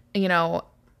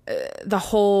 the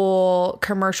whole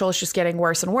commercial is just getting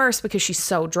worse and worse because she's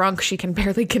so drunk she can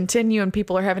barely continue, and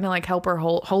people are having to like help her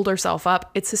hold herself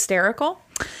up. It's hysterical.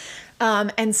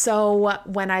 And so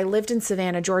when I lived in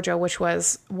Savannah, Georgia, which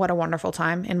was what a wonderful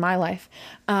time in my life,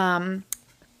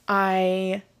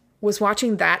 I was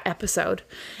watching that episode,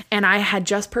 and I had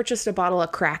just purchased a bottle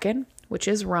of Kraken, which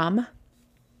is rum,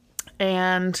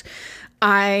 and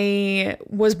I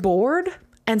was bored.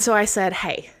 And so I said,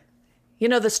 hey, you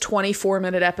know this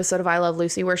 24-minute episode of I Love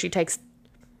Lucy where she takes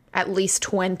at least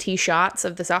 20 shots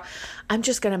of this out? I'm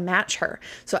just going to match her.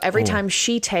 So every time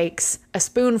she takes a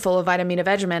spoonful of Vitamina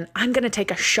Vegemin, I'm going to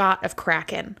take a shot of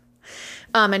Kraken.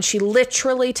 And she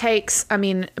literally takes, I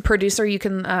mean, producer, you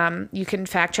can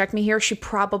fact check me here. She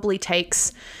probably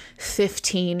takes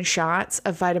 15 shots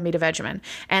of Vitamina Vegemin.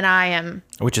 And I am...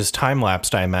 Which is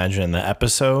time-lapsed, I imagine, in the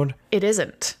episode. It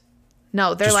isn't.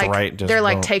 No, they're Just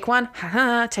like, take one,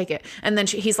 take it. And then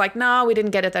he's like, no, we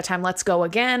didn't get it that time. Let's go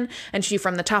again. And she,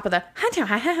 from the top of the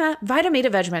Vitamina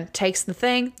Vegemin, takes the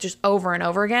thing just over and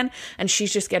over again. And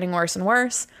she's just getting worse and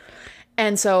worse.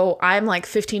 And so I'm like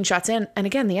 15 shots in. And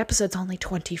again, the episode's only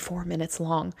 24 minutes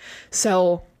long.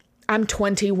 So I'm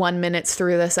 21 minutes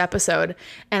through this episode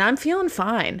and I'm feeling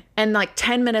fine. And like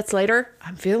 10 minutes later,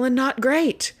 I'm feeling not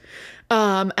great.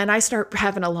 And I start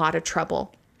having a lot of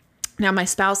trouble. Now, my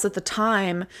spouse at the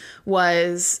time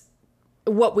was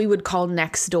what we would call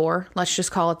next door. Let's just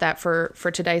call it that for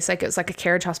today's sake. It was like a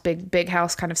carriage house, big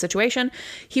house kind of situation.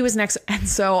 He was next. And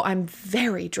so I'm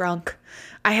very drunk.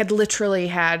 I had literally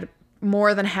had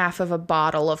more than half of a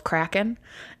bottle of Kraken,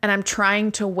 and I'm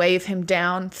trying to wave him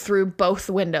down through both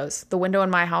windows, the window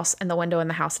in my house and the window in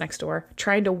the house next door,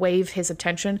 trying to wave his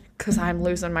attention because I'm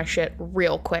losing my shit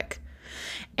real quick.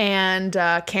 And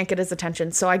can't get his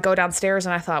attention. So I go downstairs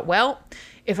and I thought, well,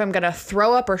 if I'm going to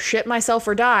throw up or shit myself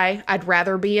or die, I'd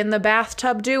rather be in the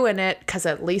bathtub doing it because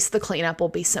at least the cleanup will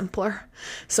be simpler.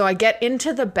 So I get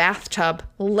into the bathtub,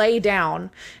 lay down,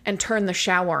 and turn the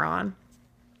shower on.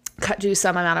 Cut to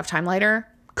some amount of time later.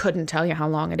 Couldn't tell you how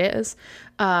long it is.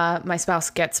 My spouse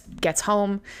gets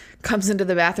home, comes into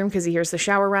the bathroom because he hears the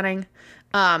shower running.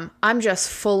 I'm just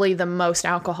fully the most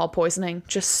alcohol poisoning,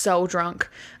 just so drunk.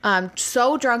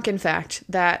 So drunk, in fact,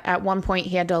 that at one point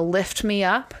he had to lift me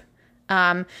up,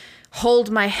 hold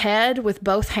my head with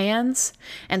both hands,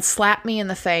 and slap me in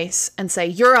the face and say,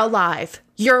 "You're alive.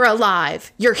 You're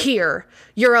alive. You're here.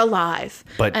 You're alive."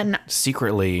 But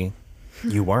secretly,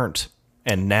 you weren't.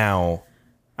 And now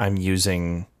I'm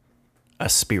using a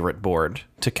spirit board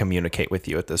to communicate with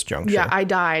you at this juncture. Yeah, I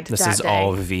died This that is day.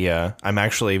 all via... I'm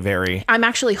actually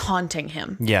haunting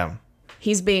him. Yeah.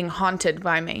 He's being haunted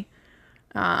by me.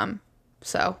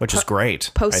 Which is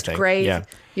great. Post-grave. I think.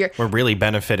 Yeah. We're really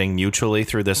benefiting mutually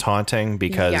through this haunting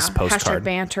because postcard... Hashtag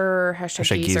banter,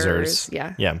 hashtag geezers.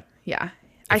 Yeah. Yeah.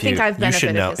 I think I've benefited. You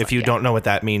should know. If you don't know what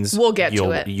that means, we'll get to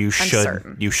it. You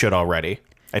should already.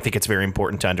 I think it's very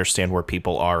important to understand where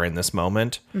people are in this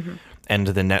moment. Mm-hmm. And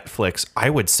the Netflix, I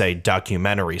would say,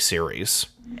 documentary series.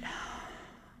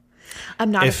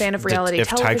 I'm not a fan of reality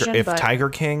television. If Tiger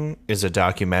King is a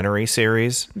documentary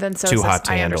series, then so Too Hot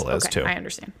to Handle is too. I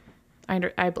understand.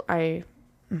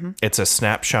 It's a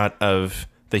snapshot of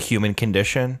the human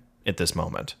condition at this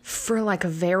moment. For like a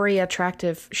very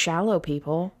attractive, shallow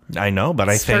people. I know, but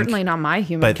I think... Certainly not my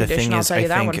human condition. But the thing is, I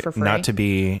think, not to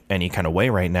be any kind of way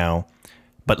right now,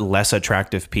 but less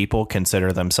attractive people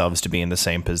consider themselves to be in the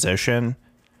same position.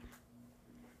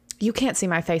 You can't see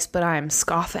my face, but I am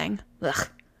scoffing. Ugh.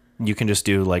 You can just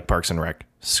do like Parks and Rec.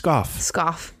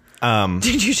 Scoff.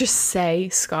 Did you just say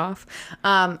scoff?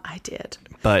 I did.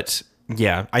 But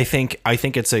yeah, I think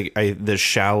it's the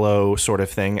shallow sort of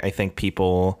thing. I think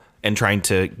people, and trying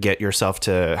to get yourself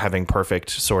to having perfect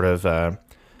sort of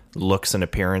looks and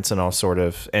appearance and all sort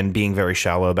of, and being very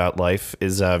shallow about life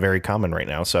is very common right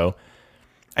now. So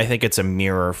I think it's a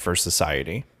mirror for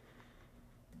society.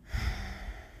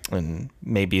 And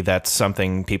maybe that's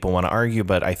something people want to argue,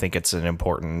 but I think it's an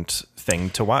important thing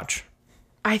to watch.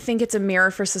 I think it's a mirror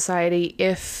for society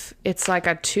if it's like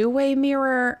a two-way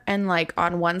mirror, and like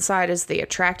on one side is the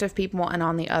attractive people and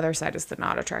on the other side is the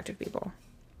not attractive people.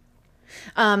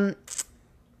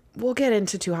 We'll get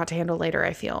into Too Hot to Handle later,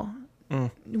 I feel.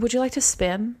 Would you like to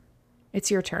spin?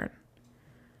 It's your turn.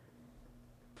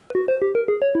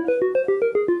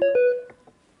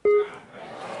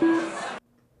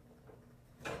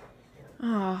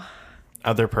 Oh.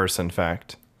 Other person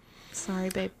fact. Sorry,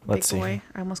 big boy.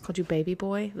 I almost called you baby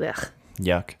boy. Ugh.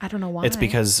 Yuck. I don't know why. It's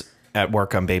because at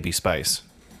work I'm Baby Spice.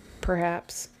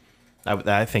 Perhaps.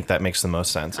 I think that makes the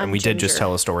most sense. And I'm we Ginger. did just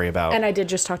tell a story about... And I did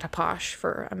just talk to Posh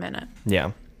for a minute.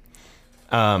 Yeah.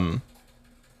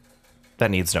 That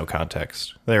needs no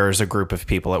context. There is a group of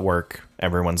people at work.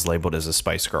 Everyone's labeled as a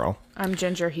Spice Girl. I'm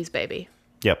Ginger, he's Baby.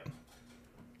 Yep.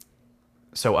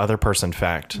 So other person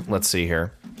fact. Let's see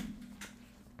here.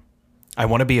 I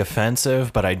want to be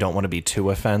offensive, but I don't want to be too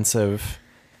offensive.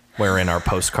 Wherein our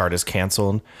postcard is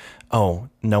canceled. Oh,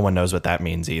 no one knows what that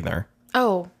means either.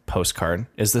 Oh, Postcard.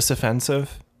 Is this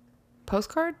offensive?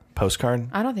 postcard? Postcard?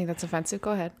 I don't think that's offensive.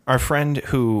 Go ahead. Our friend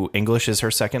who English is her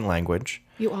second language.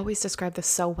 You always describe this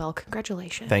so well.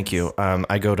 Congratulations. Thank you.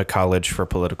 I go to college for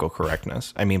political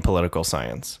correctness. I mean political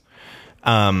science.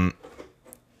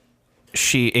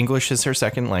 English is her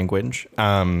second language.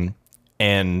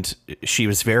 And she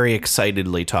was very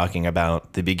excitedly talking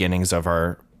about the beginnings of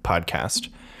our podcast.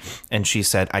 And she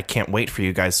said, I can't wait for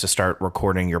you guys to start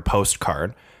recording your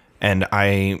postcard. And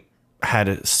I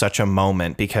had such a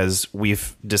moment because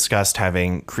we've discussed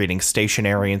creating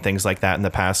stationery and things like that in the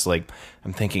past. Like,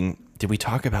 I'm thinking, did we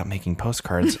talk about making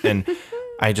postcards? And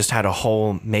I just had a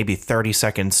whole maybe 30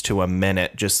 seconds to a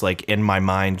minute just like in my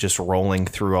mind, just rolling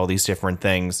through all these different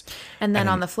things. And then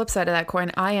on the flip side of that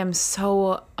coin, I am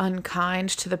so unkind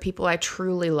to the people I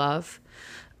truly love.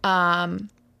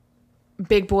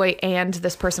 Big Boy and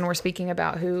this person we're speaking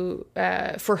about who,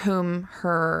 for whom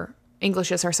her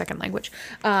English is her second language,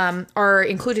 are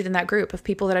included in that group of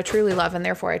people that I truly love, and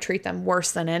therefore I treat them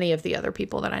worse than any of the other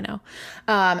people that I know.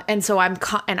 And so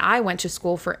I went to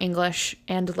school for English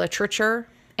and literature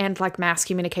and like mass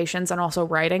communications and also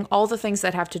writing, all the things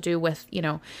that have to do with,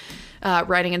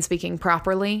 writing and speaking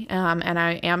properly. And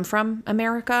I am from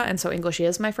America, and so English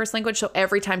is my first language. So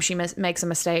every time she makes a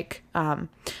mistake,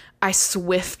 I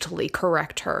swiftly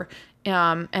correct her.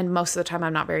 And most of the time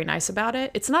I'm not very nice about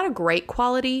it. It's not a great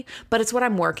quality, but it's what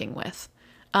I'm working with.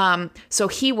 So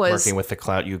he was working with the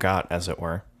clout you got, as it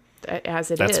were. As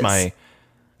it That's is.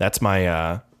 That's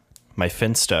my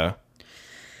Finsta.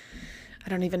 I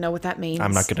don't even know what that means.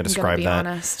 I'm not going to describe be that.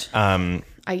 Honest.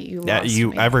 You lost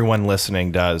me. Everyone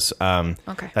listening does.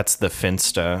 Okay. That's the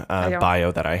Finsta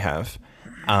bio that I have.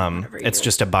 It's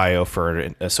just a bio for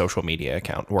a social media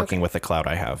account working with the clout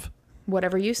I have.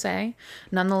 Whatever you say.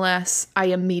 Nonetheless, I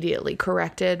immediately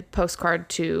corrected postcard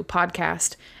to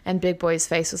podcast, and Big Boy's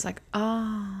face was like,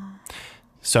 oh.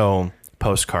 So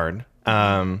postcard.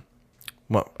 Well,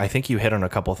 I think you hit on a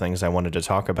couple things I wanted to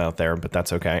talk about there, but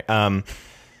that's okay.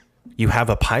 You have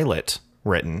a pilot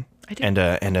written and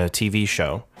a TV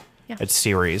show. Yeah. It's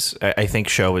series. I think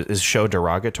is show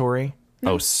derogatory.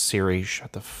 Oh, Siri,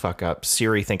 shut the fuck up.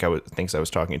 Siri thinks I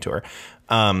was talking to her.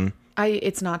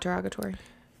 It's not derogatory.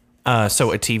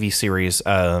 So a TV series,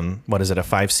 what is it? A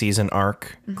 5-season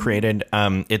arc created.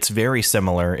 It's very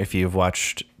similar if you've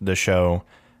watched the show.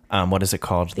 What is it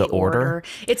called? The Order.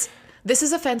 This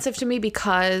is offensive to me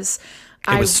because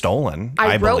it was stolen,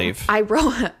 I believe. I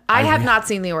have not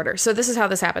seen The Order. So this is how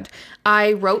this happened.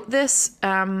 I wrote this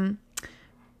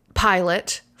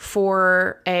pilot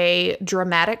for a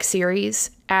dramatic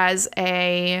series as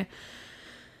a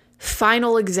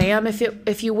final exam,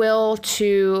 if you will,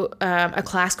 to a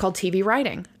class called TV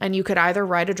writing. And you could either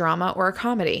write a drama or a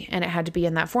comedy, and it had to be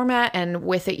in that format. And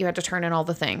with it, you had to turn in all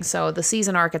the things. So the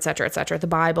season arc, et cetera, the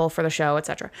Bible for the show, et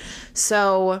cetera.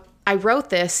 So I wrote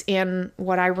this in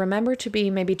what I remember to be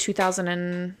maybe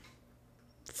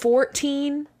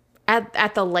 2014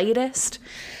 at the latest.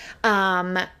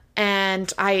 And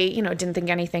I, didn't think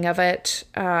anything of it.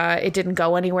 It didn't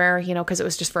go anywhere, because it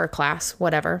was just for a class,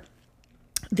 whatever.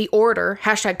 The Order,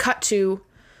 #cut to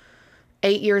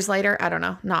 8 years later. I don't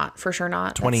know. Not, for sure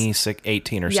not.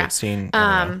 2018 or 16.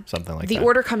 I don't know, something like that. The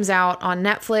Order comes out on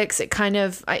Netflix. It kind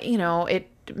of, it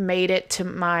made it to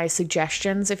my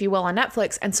suggestions, if you will, on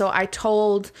Netflix. And so I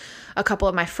told a couple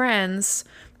of my friends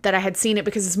that I had seen it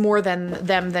because it's more than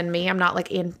them than me. I'm not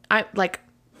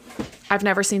I've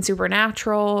never seen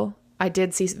Supernatural. I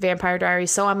did see Vampire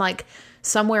Diaries. So I'm like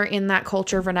somewhere in that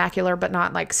culture vernacular, but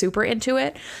not like super into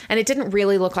it. And it didn't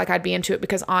really look like I'd be into it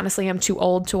because honestly, I'm too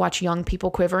old to watch young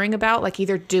people quivering about. Like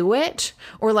either do it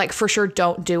or like for sure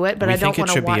don't do it. But I don't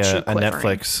want to watch you it should be a quivering.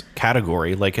 Netflix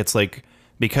category. Like it's like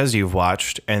because you've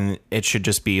watched, and it should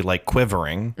just be like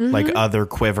quivering, like other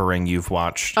quivering you've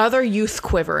watched. Other youth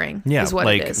quivering is what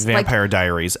like it is. Vampire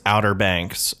Diaries, Outer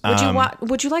Banks.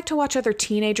 Would you like to watch other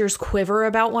teenagers quiver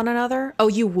about one another? Oh,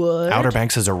 you would? Outer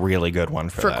Banks is a really good one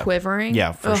for that. Quivering?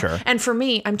 Yeah, for sure. And for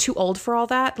me, I'm too old for all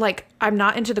that. Like, I'm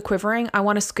not into the quivering. I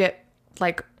want to skip,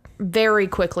 like, very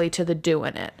quickly to the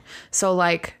doing it. So,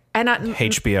 like, And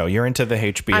HBO. You're into the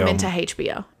HBO. I'm into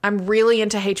HBO. I'm really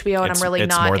into HBO, and I'm really it's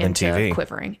not more than into TV.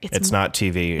 quivering. It's not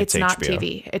TV. It's not HBO.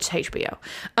 TV. It's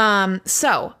HBO.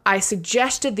 So I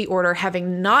suggested The Order,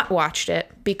 having not watched it,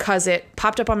 because it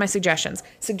popped up on my suggestions.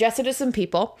 Suggested it to some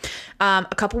people. A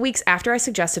couple weeks after I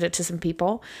suggested it to some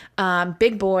people,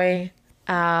 Big Boy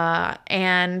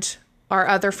and our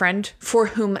other friend, for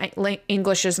whom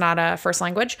English is not a first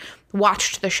language,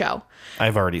 watched the show.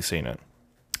 I've already seen it.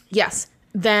 Yes.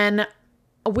 Then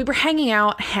we were hanging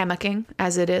out, hammocking,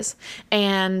 as it is,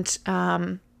 and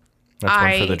That's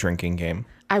one for the drinking game.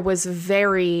 I was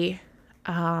very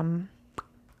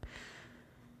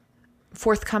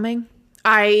forthcoming.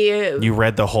 You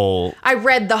read the whole... I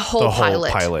read the whole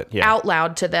pilot, yeah. out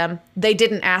loud to them. They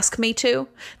didn't ask me to.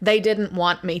 They didn't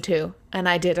want me to, and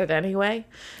I did it anyway.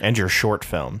 And your short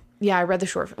film. Yeah, I read the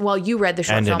short... Well, you read the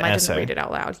short And film. an I essay. didn't read it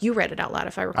out loud. You read it out loud,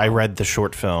 if I recall. I read the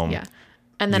short film. Yeah.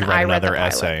 And then You read I read the another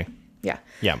pilot. essay. Yeah.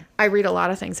 Yeah. I read a lot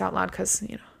of things out loud because,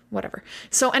 whatever.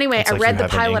 So anyway, It's I like read you the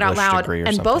have an pilot out English loud, degree or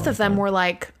and something both like of them that. were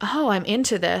like, oh, I'm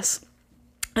into this.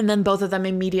 And then both of them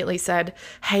immediately said,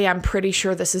 hey, I'm pretty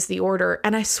sure this is The Order.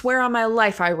 And I swear on my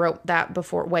life, I wrote that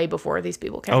way before these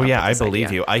people came up Oh, yeah, with I this believe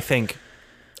idea. you. I think...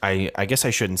 I guess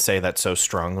I shouldn't say that so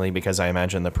strongly because I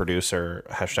imagine the producer,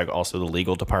 # also the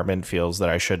legal department, feels that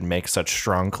I shouldn't make such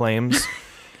strong claims.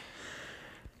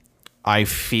 I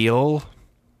feel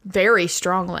Very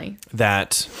strongly.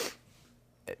 that...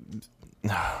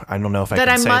 I don't know if I That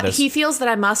can say this. he feels that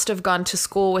I must have gone to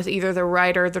school with either the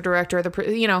writer, the director, or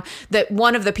that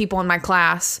one of the people in my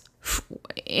class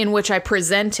in which I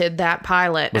presented that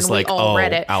pilot, was and like, we all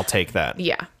read it. I'll take that.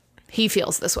 Yeah, he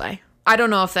feels this way. I don't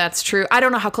know if that's true. I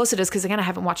don't know how close it is because, again, I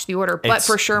haven't watched The Order. But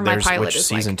for sure, my pilot which is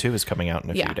season like... 2 is coming out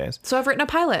in a few days. So I've written a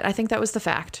pilot. I think that was the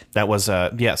fact. That was,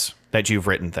 yes, that you've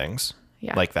written things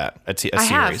like that. A I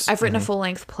have. series. I've written a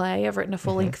full-length play. I've written a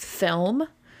full-length film.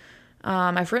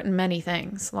 I've written many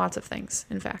things. Lots of things,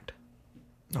 in fact.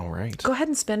 All right. Go ahead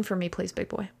and spin for me, please, Big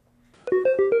Boy.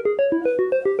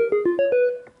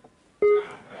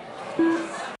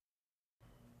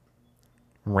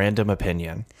 Random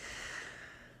opinion.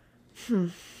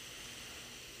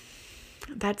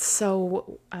 That's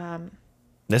so...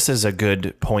 This is a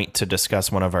good point to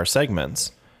discuss one of our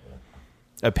segments.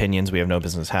 Opinions we have no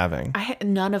business having.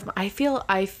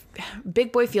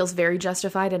 Big Boy feels very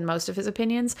justified in most of his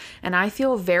opinions, and I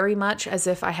feel very much as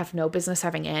if I have no business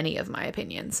having any of my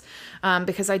opinions,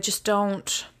 because I just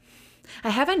don't. I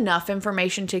have enough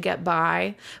information to get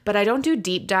by, but I don't do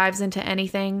deep dives into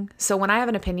anything. So when I have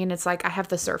an opinion, it's like I have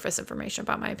the surface information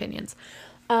about my opinions.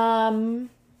 A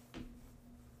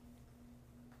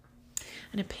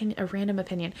random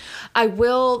opinion. I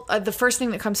will. The first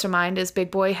thing that comes to mind is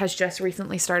Big Boy has just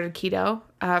recently started keto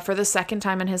for the second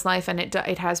time in his life, and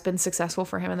it has been successful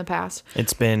for him in the past.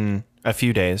 It's been a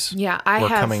few days. Yeah, We're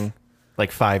coming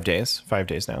like 5 days. 5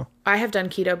 days now. I have done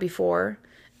keto before,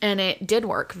 and it did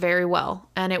work very well,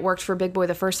 and it worked for Big Boy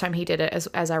the first time he did it,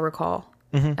 as I recall,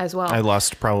 as well. I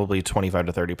lost probably 25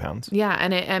 to 30 pounds. Yeah,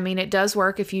 and it does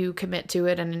work if you commit to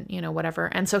it and, whatever.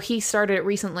 And so he started it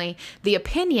recently. The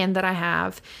opinion that I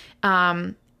have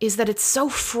is that it's so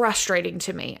frustrating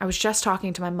to me. I was just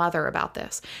talking to my mother about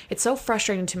this. It's so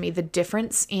frustrating to me, the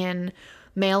difference in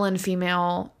male and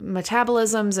female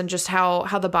metabolisms and just how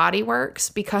the body works,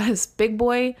 because Big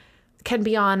Boy can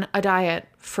be on a diet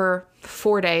for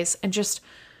 4 days and just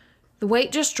the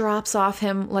weight just drops off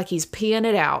him like he's peeing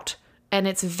it out. And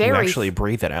it's You very... actually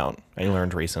breathe it out. I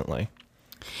learned recently.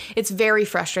 It's very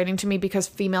frustrating to me because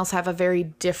females have a very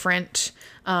different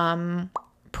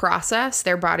process.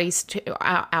 Their bodies,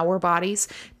 our bodies,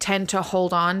 tend to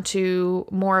hold on to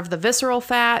more of the visceral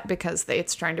fat because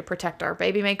it's trying to protect our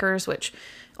baby makers, which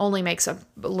only makes a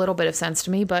little bit of sense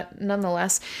to me. But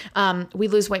nonetheless, we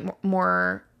lose weight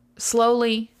more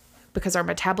slowly because our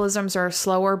metabolisms are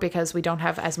slower because we don't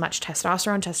have as much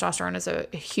testosterone. Testosterone is a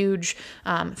huge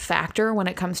factor when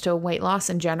it comes to weight loss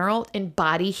in general. In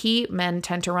body heat, men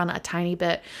tend to run a tiny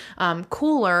bit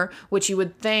cooler, which you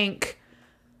would think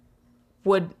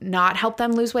would not help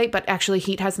them lose weight, but actually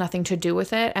heat has nothing to do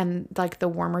with it. And like the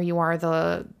warmer you are,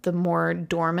 the more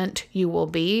dormant you will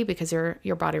be because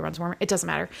your body runs warmer. It doesn't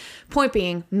matter. Point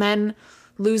being, men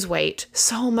lose weight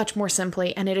so much more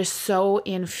simply, and it is so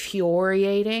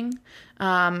infuriating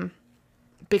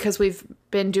because we've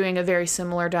been doing a very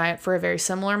similar diet for a very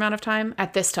similar amount of time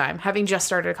at this time, having just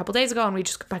started a couple days ago, and we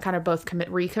just kind of both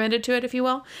recommitted to it, if you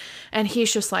will. And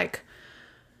he's just like,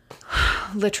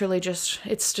 literally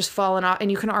it's just fallen off, and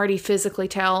you can already physically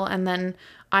tell. And then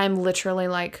I'm literally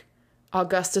like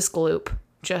Augustus Gloop,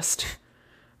 just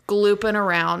glooping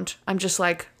around. I'm just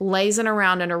like lazing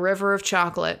around in a river of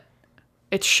chocolate,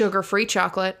 it's sugar-free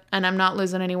chocolate, and I'm not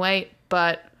losing any weight,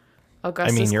 but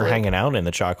Augustus I mean, you're Gloop, hanging out in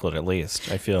the chocolate at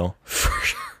least. I feel.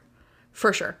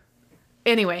 for sure.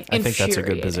 Anyway, I think that's a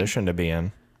good infuriating. position to be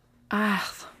in.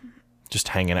 Just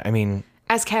hanging out. I mean,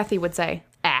 As Kathy would say,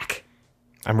 ack.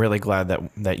 I'm really glad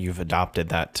that you've adopted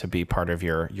that to be part of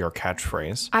your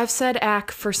catchphrase. I've said ack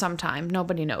for some time.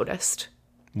 Nobody noticed.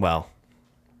 Well,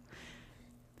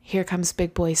 Here comes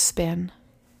Big Boy's spin.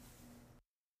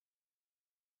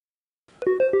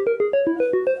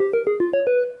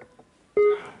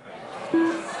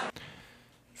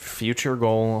 future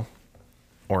goal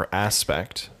or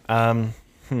aspect. I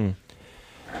don't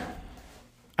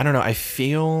know. I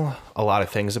feel a lot of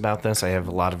things about this. I have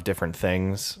a lot of different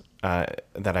things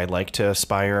that I'd like to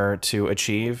aspire to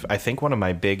achieve. I think one of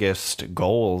my biggest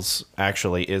goals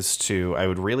actually is I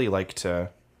would really like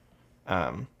to,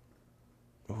 I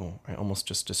almost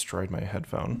just destroyed my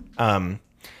headphone.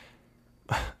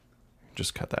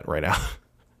 Just cut that right out.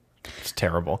 It's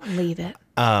terrible. Leave it.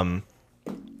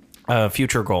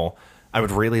 Future goal. I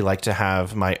would really like to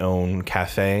have my own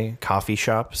coffee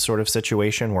shop sort of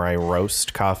situation where I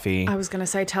roast coffee. I was going to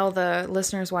say, tell the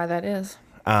listeners why that is.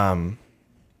 Because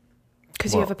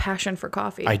you have a passion for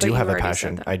coffee. I but do you have a already said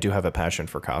passion. that. I do have a passion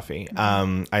for coffee.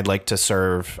 I'd like to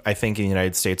serve, I think in the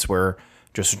United States, we're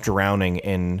just drowning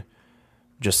in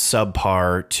just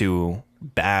subpar to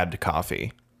bad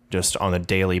coffee, just on a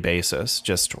daily basis,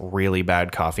 just really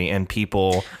bad coffee. And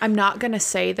people, I'm not going to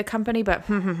say the company, but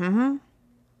You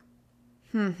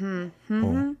know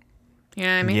what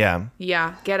I mean? yeah.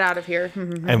 Yeah, get out of here.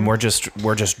 And we're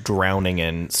just drowning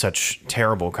in such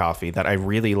terrible coffee that I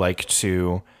really like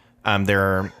to. I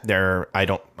don't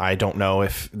know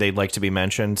if they'd like to be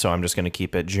mentioned, so I'm just going to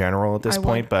keep it general at this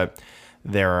point. But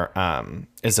there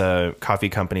is a coffee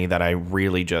company that I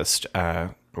really just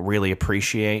really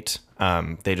appreciate.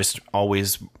 They just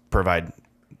always provide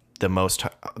the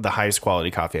highest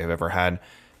quality coffee I've ever had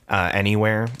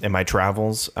anywhere in my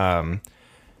travels.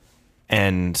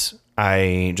 And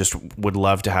I just would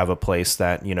love to have a place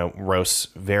that, roasts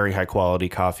very high quality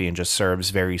coffee and just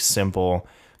serves very simple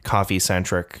coffee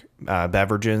centric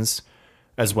beverages,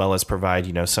 as well as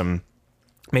provide, some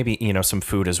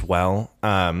food as well.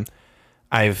 I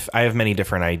have many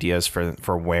different ideas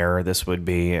for where this would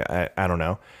be. I don't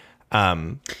know.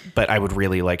 But I would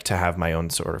really like to have my own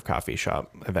sort of coffee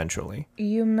shop eventually.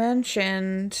 You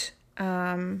mentioned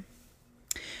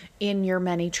in your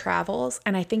many travels,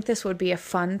 and I think this would be a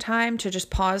fun time to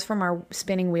just pause from our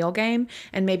spinning wheel game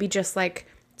and maybe just like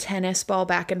tennis ball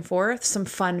back and forth some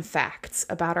fun facts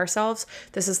about ourselves.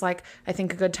 This is I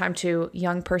think a good time to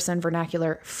young person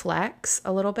vernacular flex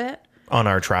a little bit On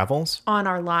our travels? on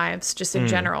our lives just in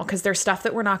general, because there's stuff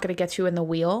that we're not going to get to in the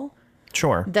wheel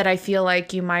Sure. that I feel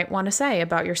like you might want to say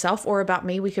about yourself or about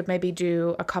me. We could maybe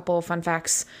do a couple fun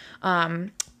facts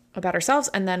about ourselves,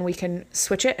 and then we can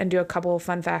switch it and do a couple of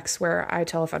fun facts where I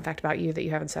tell a fun fact about you that you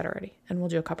haven't said already, and we'll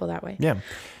do a couple that way. Yeah.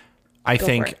 I for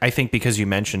think it. because you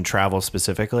mentioned travel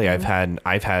specifically, I've had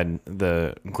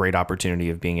the great opportunity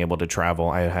of being able to travel.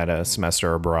 I had a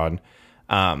semester abroad.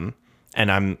 And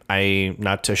I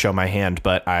not to show my hand,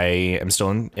 but I am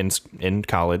still in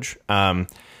college.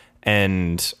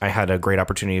 And I had a great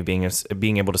opportunity of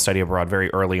being able to study abroad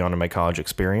very early on in my college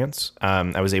experience.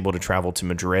 I was able to travel to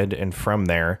Madrid, and from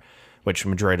there, which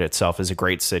Madrid itself is a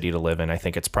great city to live in. I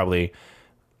think it's probably,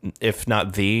 if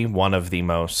not one of the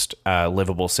most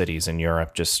livable cities in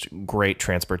Europe. Just great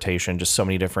transportation, just so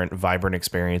many different vibrant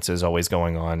experiences always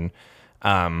going on.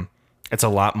 It's a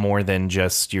lot more than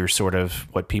just your sort of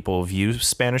what people view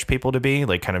Spanish people to be,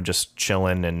 like kind of just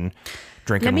chilling and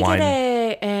drinking wine.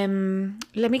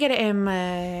 Let me get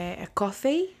a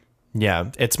coffee.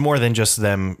 Yeah, it's more than just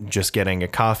them just getting a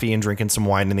coffee and drinking some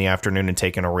wine in the afternoon and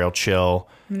taking a real chill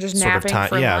I'm just sort of napping time.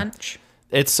 for Yeah. lunch.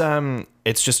 It's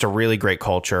just a really great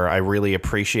culture. I really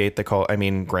appreciate the culture. I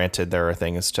mean, granted, there are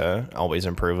things to always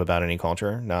improve about any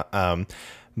culture,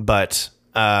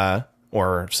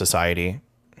 or society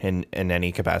in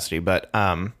any capacity. But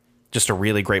just a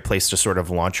really great place to sort of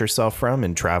launch yourself from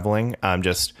in traveling.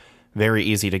 Just very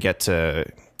easy to get to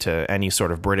any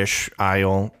sort of British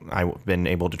Isle. I've been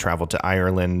able to travel to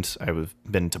Ireland. I've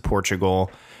been to Portugal.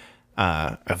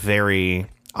 A very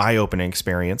eye-opening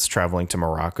experience traveling to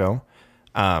Morocco.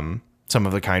 Some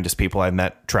of the kindest people I've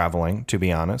met traveling, to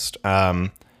be honest.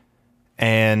 And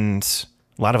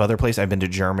a lot of other places. I've been to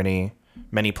Germany,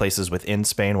 many places within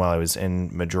Spain while I was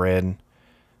in Madrid.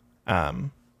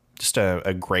 just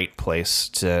a great place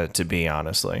to be,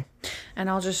 honestly. And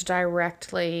I'll just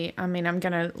directly, I'm going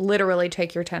to literally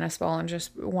take your tennis ball and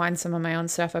just wind some of my own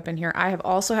stuff up in here. I have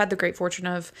also had the great fortune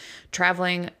of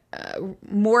traveling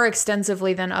more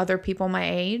extensively than other people my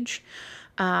age.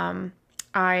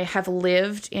 I have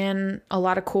lived in a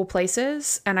lot of cool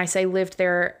places, and I say lived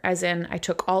there as in I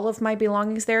took all of my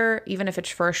belongings there, even if it's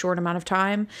for a short amount of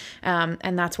time.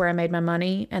 And that's where I made my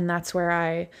money, and that's where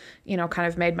I, kind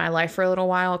of made my life for a little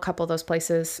while. A couple of those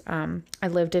places, I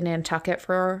lived in Nantucket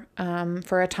for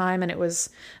a time, and it was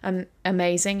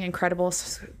amazing, incredible.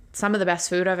 Some of the best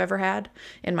food I've ever had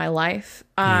in my life.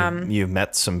 You've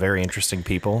met some very interesting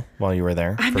people while you were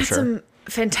there. I met some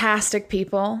fantastic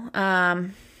people.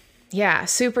 Yeah,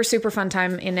 super, super fun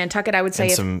time in Nantucket. I would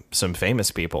say and some famous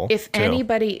people. If too.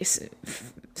 anybody,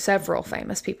 several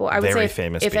famous people. I would Very say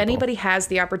famous if people. anybody has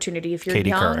the opportunity, if you're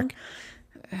Katie young,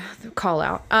 Couric. call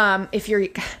out. If you're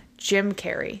Jim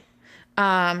Carrey,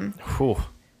 Whew.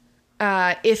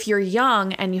 if you're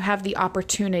young and you have the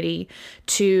opportunity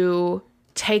to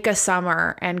take a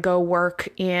summer and go work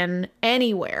in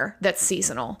anywhere that's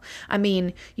seasonal.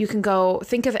 You can go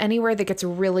think of anywhere that gets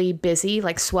really busy,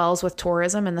 like swells with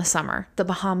tourism in the summer, the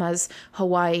Bahamas,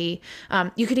 Hawaii.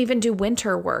 You could even do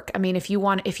winter work. If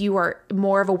you are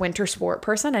more of a winter sport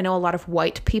person, I know a lot of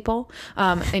white people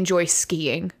enjoy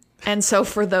skiing. And so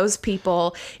for those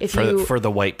people, for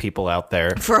the white people out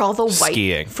there, for all the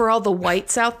skiing. For all the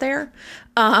whites out there,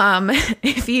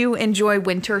 if you enjoy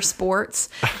winter sports,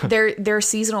 there are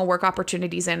seasonal work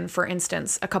opportunities in, for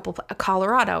instance,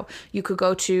 Colorado. You could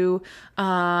go to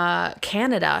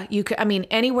Canada. You could,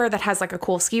 anywhere that has like a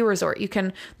cool ski resort.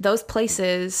 Those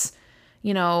places,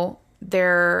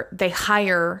 they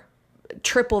hire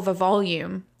triple the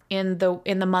volume in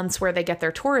the months where they get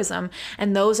their tourism,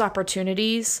 and those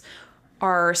opportunities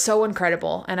are so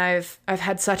incredible. And I've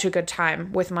had such a good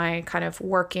time with my kind of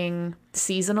working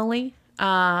seasonally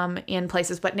in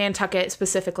places, but Nantucket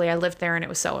specifically, I lived there and it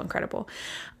was so incredible.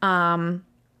 I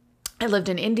lived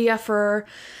in India for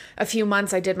a few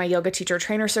months. I did my yoga teacher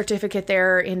trainer certificate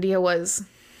there. India was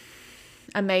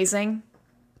amazing.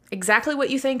 Exactly what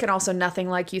you think, and also nothing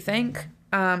like you think.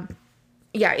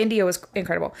 Yeah, India was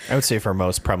incredible. I would say for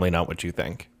most, probably not what you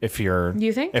think.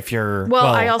 You think? Well,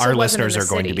 I also our wasn't in listeners the are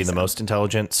going to city, be the so. most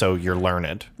intelligent, so you're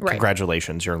learned. Right.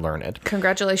 Congratulations, you're learned.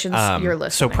 Congratulations, you're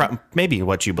listening. So maybe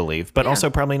what you believe, but also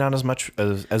probably not as much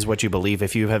as what you believe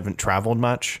if you haven't traveled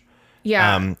much.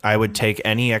 Yeah. I would take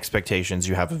any expectations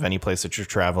you have of any place that you're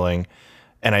traveling,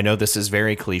 and I know this is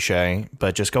very cliche,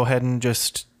 but just go ahead and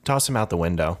just toss them out the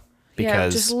window.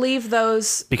 Because, just leave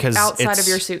those outside of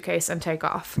your suitcase and take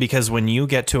off. Because when you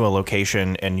get to a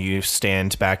location and you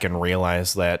stand back and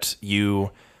realize that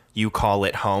you call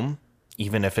it home,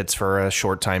 even if it's for a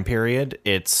short time period,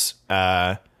 it's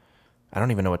I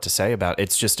don't even know what to say about it.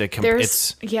 It's just there's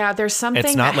something.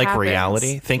 It's not that like happens.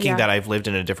 reality. Thinking that I've lived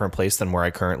in a different place than where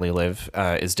I currently live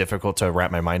is difficult to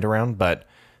wrap my mind around. But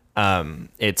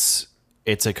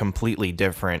it's a completely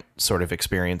different sort of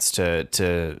experience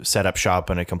to set up shop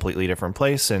in a completely different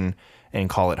place and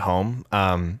call it home.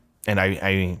 And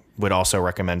I would also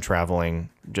recommend traveling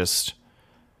just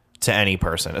to any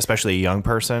person, especially a young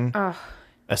person.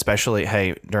 Especially,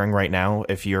 hey, during right now,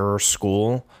 if you're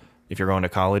going to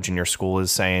college and your school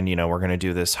is saying, we're going to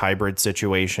do this hybrid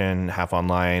situation, half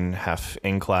online, half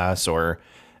in class, or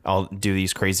I'll do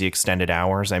these crazy extended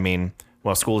hours.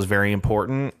 While school is very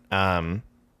important,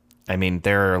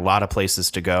 there are a lot of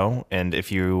places to go, and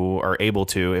if you are able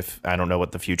to, if I don't know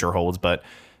what the future holds, but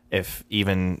if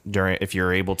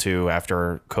you're able to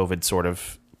after COVID sort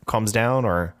of calms down,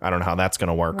 or I don't know how that's going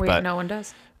to work, but no one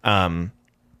does.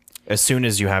 As soon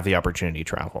as you have the opportunity,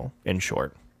 travel. In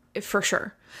short, for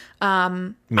sure.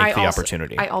 Make the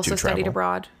opportunity. I also to studied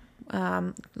travel.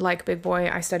 abroad. Like Big Boy,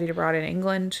 I studied abroad in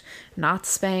England, not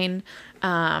Spain.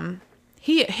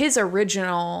 His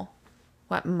original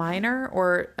minor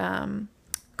or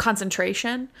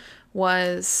concentration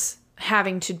was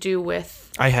having to do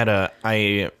with.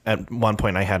 At one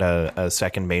point I had a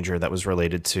second major that was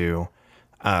related to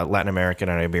Latin American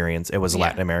and Iberian. It was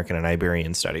Latin American and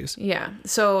Iberian studies. Yeah.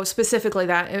 So specifically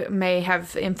that it may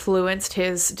have influenced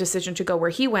his decision to go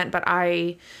where he went, but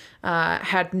I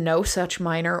had no such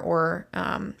minor or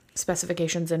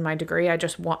specifications in my degree. I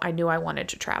knew I wanted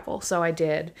to travel, so I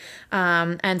did.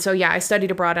 And so I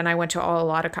studied abroad, and I went to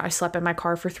I slept in my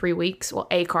car for 3 weeks. Well,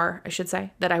 a car, I should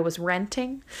say, that I was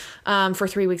renting for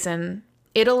 3 weeks in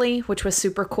Italy, which was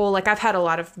super cool. Like, I've had a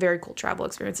lot of very cool travel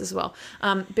experiences as well.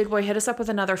 Big Boy, hit us up with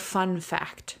another fun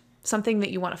fact. Something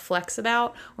that you want to flex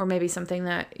about, or maybe something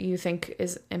that you think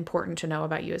is important to know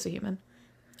about you as a human.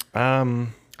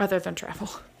 Other than travel.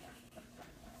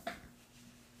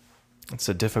 It's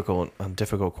a difficult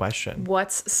question.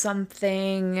 What's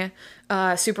something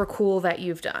super cool that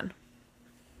you've done?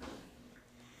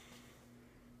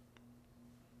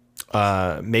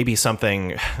 Maybe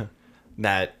something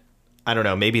that, I don't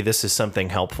know, maybe this is something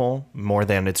helpful more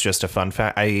than it's just a fun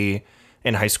fact. I,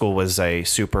 in high school, was a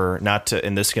super, not to,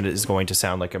 and this is going to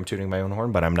sound like I'm tooting my own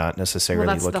horn, but I'm not necessarily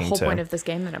Well, that's looking the whole to. point of this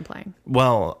game that I'm playing.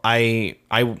 Well, I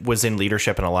was in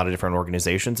leadership in a lot of different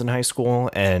organizations in high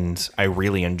school, and I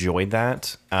really enjoyed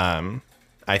that.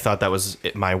 I thought that was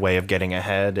my way of getting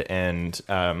ahead, and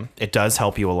it does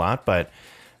help you a lot, but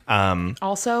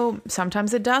Also,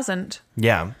 sometimes it doesn't.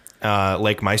 yeah.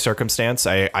 Like my circumstance,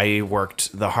 I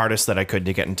worked the hardest that I could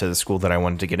to get into the school that I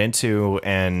wanted to get into,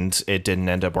 and it didn't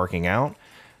end up working out.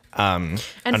 And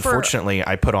Unfortunately,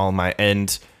 I put all my,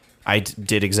 and I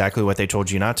did exactly what they told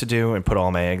you not to do and put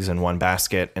all my eggs in one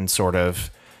basket and sort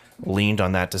of leaned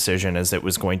on that decision as it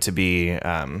was going to be.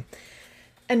 And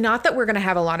not that we're going to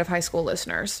have a lot of high school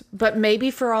listeners, but maybe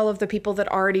for all of the people that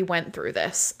already went through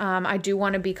this, I do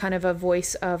want to be kind of a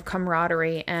voice of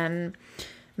camaraderie and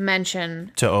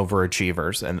mention To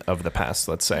overachievers and of the past,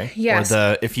 let's say. Yes.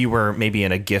 Or if you were maybe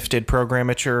in a gifted program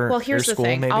at your Well, here's your school,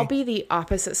 the thing. maybe. I'll be the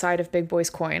opposite side of Big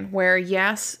Boy's coin, where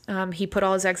yes, he put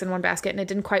all his eggs in one basket and it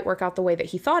didn't quite work out the way that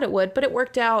he thought it would, but it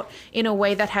worked out in a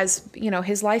way that has,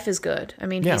 his life is good. I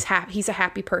mean, Yeah. he's a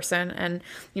happy person and,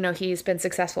 he's been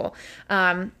successful.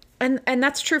 And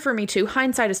that's true for me too.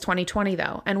 Hindsight is 2020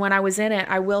 though. And when I was in it,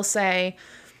 I will say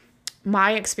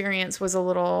my experience was a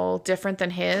little different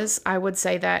than his. I would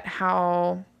say that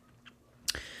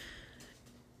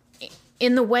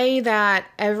in the way that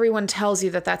everyone tells you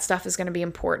that stuff is going to be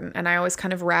important. And I always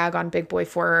kind of rag on Big Boy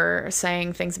for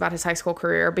saying things about his high school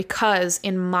career, because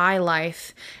in my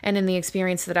life and in the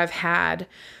experience that I've had,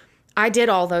 I did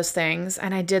all those things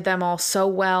and I did them all so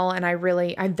well. And I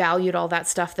valued all that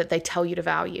stuff that they tell you to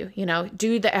value,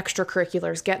 do the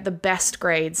extracurriculars, get the best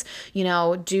grades,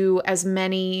 do as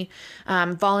many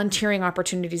volunteering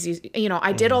opportunities.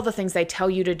 I did all the things they tell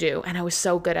you to do and I was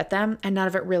so good at them and none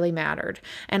of it really mattered.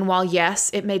 And while yes,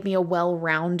 it made me a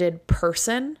well-rounded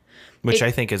person, Which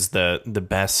I think is the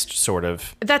best sort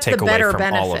of that's the takeaway better from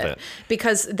benefit, all of it.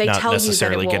 because they Not tell you that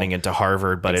necessarily it will, getting into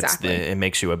Harvard, but Exactly. it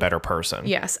makes you a better person.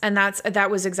 Yes, and that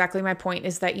was exactly my point,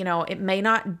 is that, it may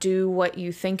not do what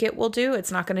you think it will do.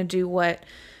 It's not going to do what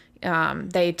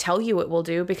they tell you it will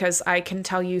do, because I can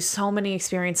tell you so many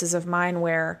experiences of mine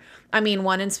where,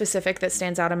 one in specific that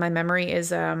stands out in my memory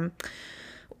is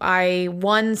I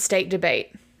won state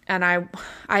debate. And I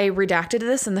redacted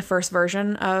this in the first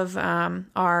version of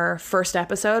our first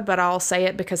episode, but I'll say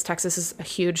it because Texas is a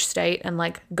huge state,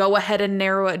 and go ahead and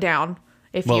narrow it down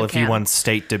if you can. Well, if you won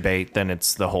state debate, then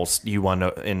it's the whole. You won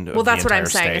in. Well, that's what I'm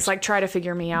saying. State. It's like, try to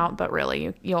figure me out, but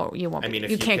really, you won't. mean,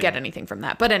 if you you can't get can- anything from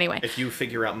that. But anyway. If you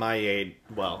figure out my aid,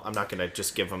 well, I'm not going to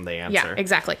just give them the answer. Yeah,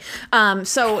 exactly.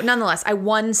 So nonetheless, I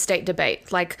won state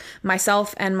debate. Like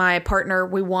myself and my partner,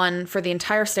 we won for the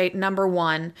entire state, number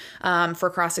one for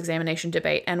cross-examination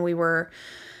debate. And we were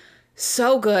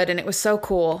so good and it was so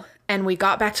cool. And we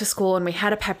got back to school and we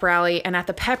had a pep rally. And at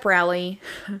the pep rally,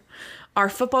 our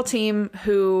football team,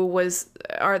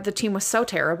 the team was so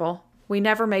terrible. We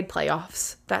never made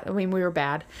playoffs. We were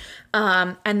bad.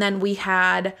 And then we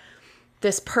had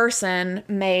this person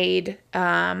made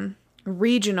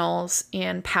regionals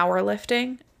in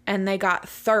powerlifting, and they got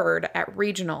third at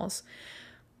regionals.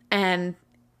 And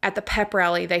at the pep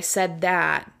rally, they said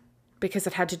that because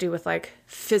it had to do with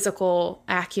physical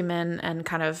acumen and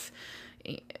kind of,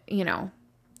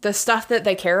 the stuff that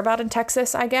they care about in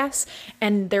Texas, I guess.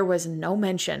 And there was no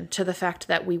mention to the fact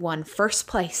that we won first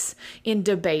place in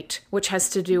debate, which has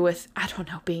to do with,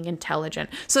 being intelligent.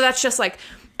 So that's just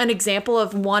an example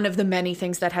of one of the many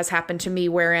things that has happened to me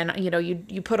wherein,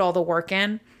 you put all the work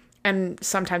in and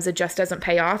sometimes it just doesn't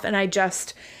pay off. And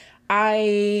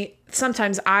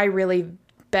sometimes I really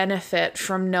benefit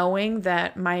from knowing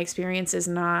that my experience is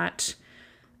not,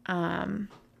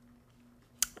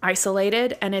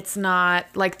 isolated, and it's not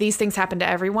these things happen to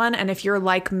everyone. And if you're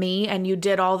like me and you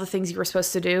did all the things you were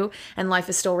supposed to do and life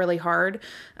is still really hard,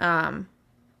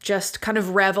 just kind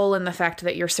of revel in the fact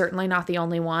that you're certainly not the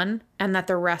only one and that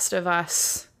the rest of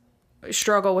us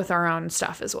struggle with our own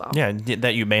stuff as well. Yeah,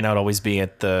 that you may not always be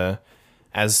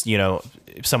as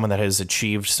someone that has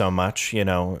achieved so much,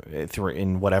 through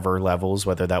in whatever levels,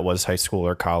 whether that was high school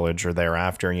or college or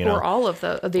thereafter, or all of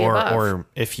the above. Or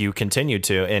if you continue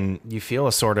to, and you feel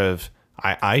a sort of,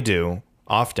 I do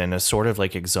often, a sort of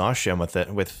exhaustion with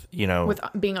it, with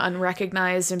being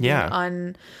unrecognized and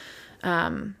being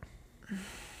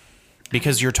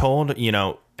because you're told,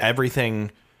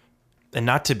 everything, and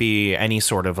not to be any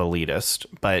sort of elitist,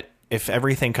 but if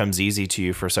everything comes easy to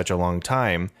you for such a long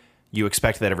time, you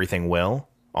expect that everything will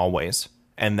always.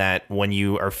 And that when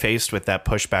you are faced with that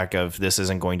pushback of this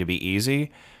isn't going to be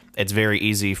easy, it's very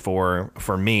easy for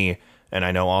me, and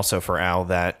I know also for Al,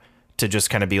 that to just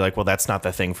kind of be like, well, that's not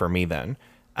the thing for me then.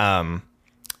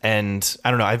 And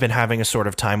I don't know, I've been having a sort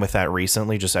of time with that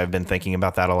recently. Just I've been thinking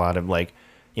about that a lot of like,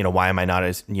 why am I not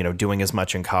as, doing as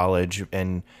much in college?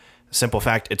 And simple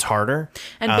fact, it's harder.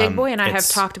 And Big Boy and I have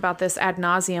talked about this ad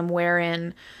nauseum,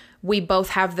 wherein we both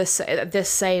have this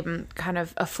same kind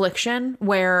of affliction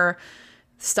where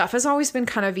stuff has always been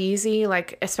kind of easy,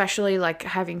 like especially like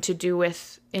having to do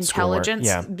with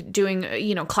intelligence. Doing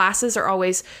classes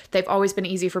they've always been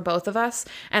easy for both of us.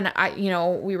 And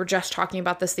we were just talking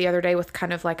about this the other day with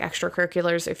kind of like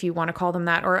extracurriculars, if you want to call them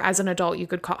that, or as an adult you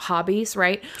could call hobbies,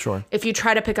 right? Sure. If you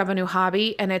try to pick up a new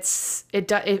hobby and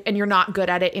and you're not good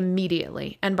at it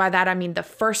immediately, and by that I mean the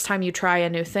first time you try a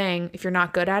new thing, if you're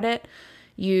not good at it,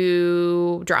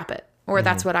 you drop it. Or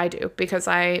that's what I do, because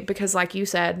like you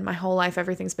said, my whole life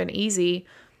everything's been easy,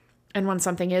 and when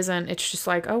something isn't, it's just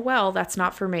like, oh well, that's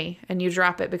not for me, and you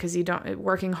drop it because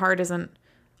working hard isn't.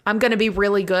 I'm going to be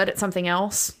really good at something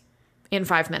else in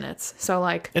 5 minutes. So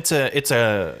like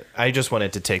I just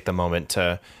wanted to take the moment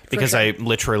to, because I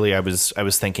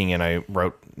was thinking, and I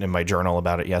wrote in my journal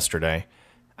about it yesterday,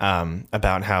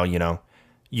 about how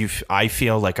I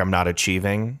feel like I'm not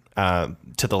achieving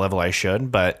to the level I should,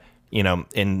 but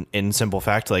in simple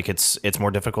fact, like it's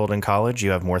more difficult in college.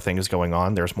 You have more things going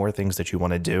on. There's more things that you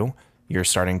want to do. You're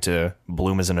starting to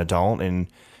bloom as an adult, and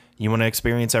you want to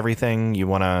experience everything.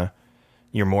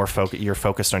 You're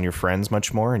focused on your friends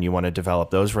much more, and you want to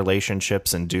develop those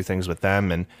relationships and do things with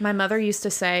them. And my mother used to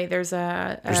say there's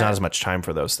not as much time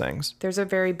for those things. There's a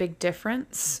very big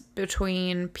difference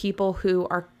between people who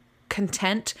are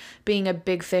content being a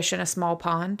big fish in a small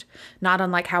pond, not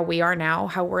unlike how we are now,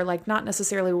 how we're like not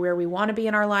necessarily where we want to be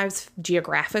in our lives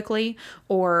geographically,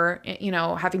 or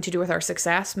having to do with our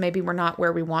success. Maybe we're not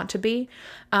where we want to be,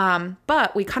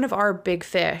 but we kind of are big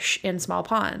fish in small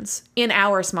ponds, in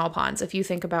our small ponds. If you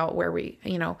think about where we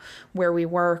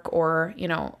work, or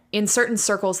in certain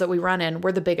circles that we run in,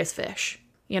 we're the biggest fish.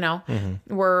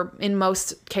 We're in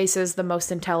most cases the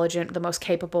most intelligent, the most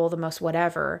capable, the most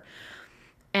whatever.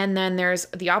 And then there's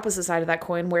the opposite side of that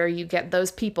coin, where you get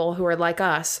those people who are like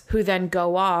us, who then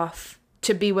go off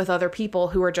to be with other people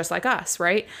who are just like us,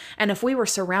 right? And if we were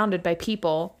surrounded by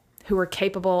people who are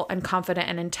capable and confident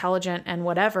and intelligent and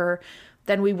whatever,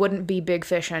 then we wouldn't be big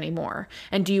fish anymore.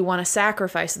 And do you want to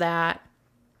sacrifice that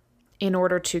in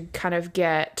order to kind of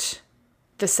get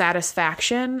the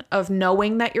satisfaction of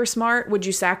knowing that you're smart? Would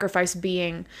you sacrifice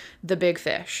being the big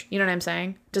fish? You know what I'm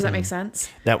saying? Does that make sense?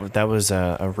 That was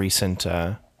a recent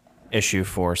issue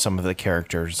for some of the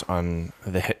characters on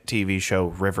the hit TV show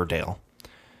Riverdale.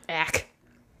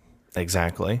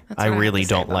 Exactly. I really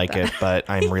don't like it, but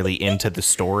I'm really into the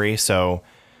story, so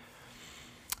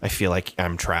I feel like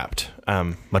I'm trapped.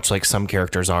 Much like some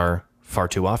characters are far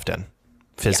too often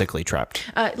physically trapped.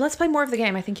 Let's play more of the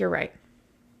game. I think you're right.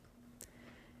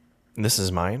 This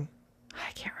is mine?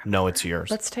 I can't remember. No, it's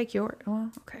yours. Let's take yours. Well,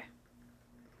 okay.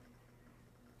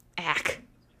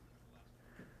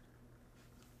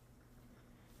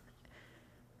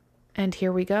 And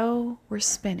here we go. We're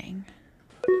spinning.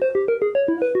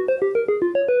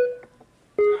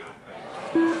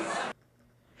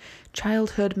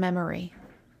 Childhood memory.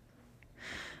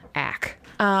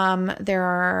 There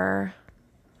are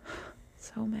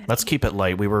so many. Let's keep it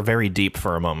light. We were very deep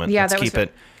for a moment. Yeah, let's keep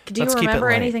it. Do you remember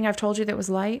anything I've told you that was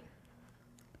light?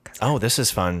 Oh, this is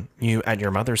fun. You at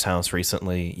your mother's house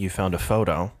recently, you found a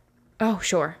photo. Oh,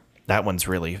 sure. That's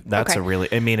okay.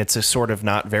 I mean, it's a sort of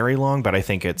not very long, but I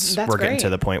think we're getting to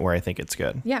the point where I think it's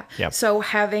good. Yeah. Yep. So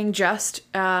having just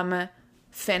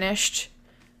finished,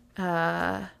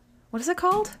 what is it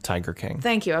called? Tiger King.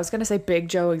 Thank you. I was going to say Big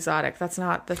Joe Exotic. That's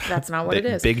not what it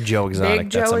is. Big Joe Exotic. Big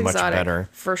Joe That's a Exotic. much better.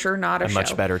 For sure, not a show.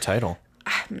 Much better title.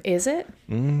 Is it?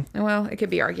 Well, it could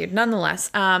be argued.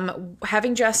 Nonetheless,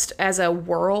 having just as a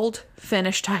world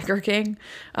finished Tiger King,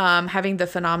 having the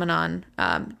phenomenon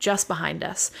just behind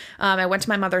us, I went to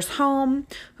my mother's home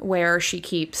where she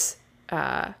keeps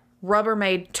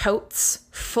Rubbermaid totes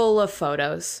full of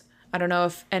photos. I don't know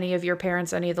if any of your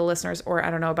parents, any of the listeners, or I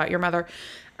don't know about your mother,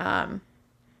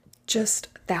 just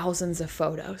thousands of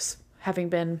photos having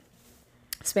been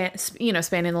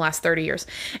spanning the last 30 years.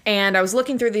 And I was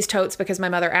looking through these totes because my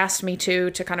mother asked me to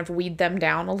kind of weed them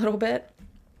down a little bit.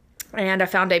 And I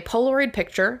found a Polaroid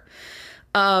picture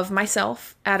of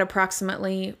myself at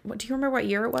approximately, do you remember what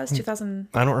year it was? 2000?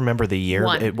 I don't remember the year.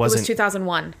 It was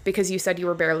 2001 because you said you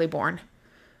were barely born.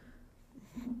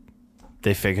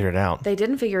 They figured it out. They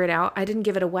didn't figure it out. I didn't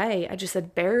give it away. I just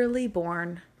said barely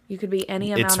born. You could be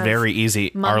any amount of It's very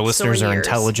easy. months Our listeners or are years.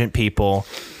 intelligent people.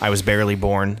 I was barely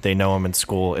born. They know I'm in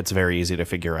school. It's very easy to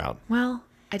figure out. Well,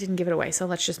 I didn't give it away, so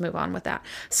let's just move on with that.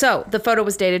 So the photo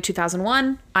was dated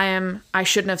 2001. I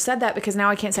shouldn't have said that because now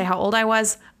I can't say how old I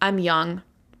was. I'm young,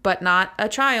 but not a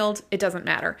child. It doesn't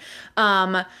matter.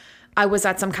 I was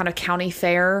at some kind of county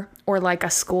fair or like a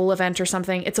school event or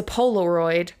something. It's a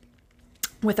Polaroid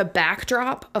with a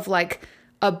backdrop of like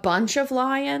a bunch of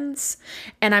lions.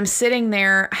 And I'm sitting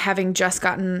there having just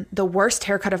gotten the worst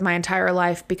haircut of my entire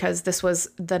life because this was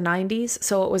the 90s.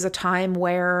 So it was a time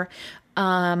where,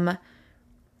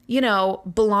 you know,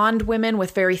 blonde women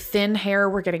with very thin hair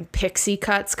were getting pixie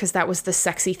cuts because that was the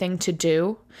sexy thing to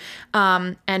do.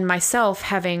 And myself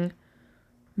having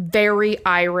very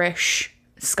Irish,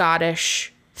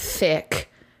 Scottish, thick,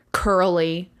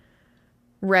 curly,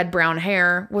 red-brown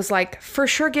hair was like, for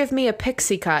sure, give me a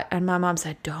pixie cut. And my mom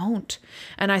said, don't.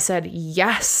 And I said,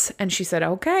 yes. And she said,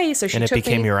 okay. So And it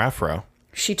became your afro.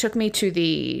 she took me to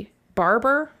the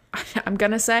barber, I'm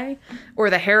going to say, or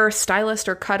the hair stylist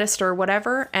or cuttist or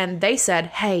whatever. And they said,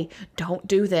 hey, don't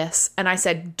do this. And I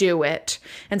said, do it.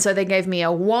 And so they gave me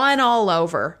a one all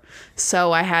over.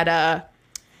 So I had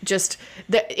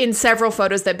in several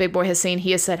photos that Big Boy has seen,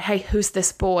 he has said, hey, who's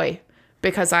this boy?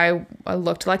 Because I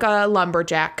looked like a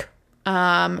lumberjack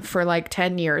for like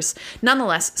 10 years.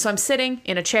 Nonetheless, so I'm sitting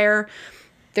in a chair.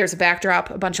 There's a backdrop,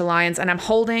 a bunch of lions, and I'm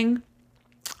holding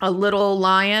a little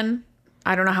lion.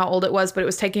 I don't know how old it was, but it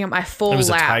was taking up my full lap. It was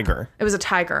a tiger. It was a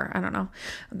tiger. I don't know.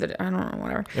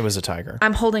 Whatever. It was a tiger.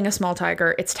 I'm holding a small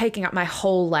tiger. It's taking up my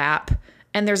whole lap.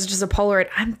 And there's just a Polaroid.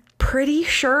 I'm pretty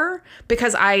sure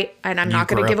because I'm not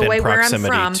going to give away where I'm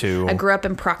from. I grew up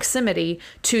in proximity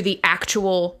to the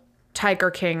actual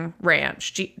Tiger King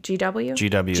Ranch, GW?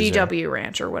 GW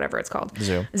Ranch or whatever it's called.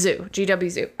 Zoo. GW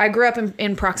Zoo. I grew up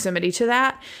in proximity to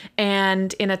that,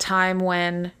 and in a time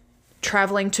when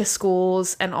traveling to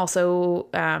schools and also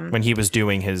when he was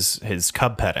doing his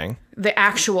cub petting, the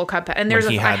actual cub pet. And there's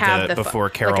before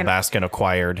Carol Baskin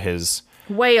acquired his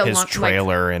his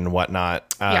trailer and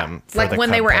whatnot. Like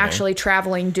when they were actually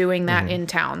traveling, doing that in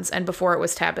towns, and before it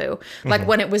was taboo. Like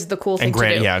when it was the cool thing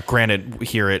to do. Yeah, granted,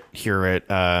 here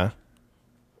at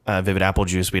Vivid Apple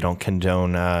Juice, we don't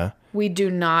condone. We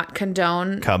do not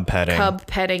condone cub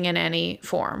petting in any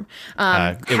form.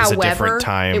 It was a different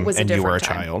time, and you were a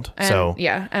child. So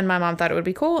yeah, and my mom thought it would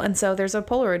be cool, and so there's a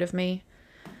Polaroid of me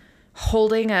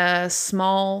holding a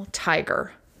small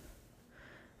tiger.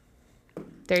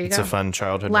 There you go. It's a fun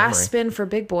childhood Last memory. spin for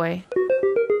Big Boy.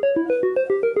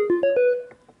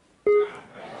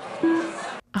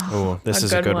 Oh, this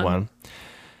is a good one.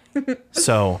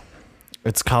 So,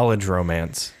 it's college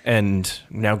romance. And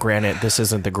now, granted, this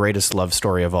isn't the greatest love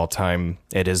story of all time.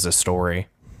 It is a story.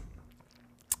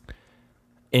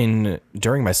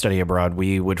 During my study abroad,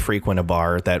 we would frequent a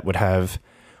bar that would have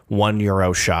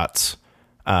 €1 shots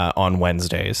on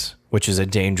Wednesdays, which is a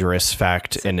dangerous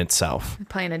fact in itself.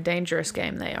 Playing a dangerous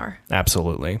game, they are.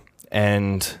 Absolutely.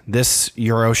 And this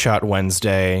Euro Shot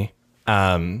Wednesday,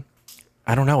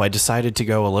 I don't know, I decided to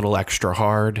go a little extra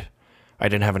hard. I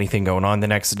didn't have anything going on the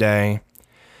next day.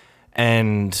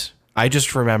 And I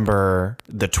just remember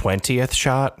the 20th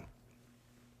shot.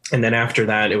 And then after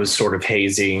that, it was sort of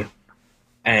hazy.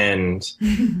 And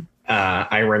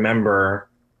I remember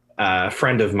a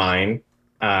friend of mine,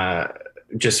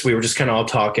 we were just kind of all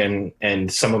talking,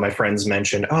 and some of my friends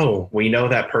mentioned, oh, we know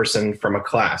that person from a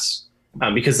class.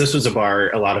 Because this was a bar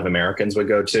a lot of Americans would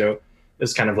go to. It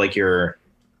was kind of like your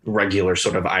regular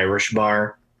sort of Irish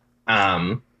bar.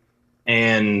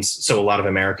 And so a lot of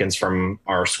Americans from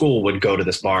our school would go to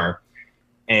this bar,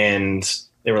 and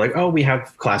they were like, oh, we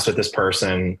have class with this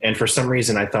person. And for some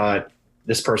reason, I thought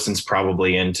this person's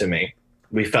probably into me.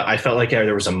 I felt like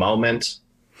there was a moment.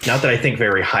 Not that I think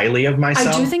very highly of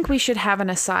myself. I do think we should have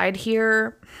an aside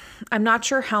here. I'm not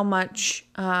sure how much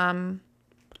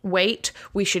weight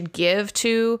we should give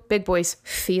to Big Boy's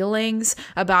feelings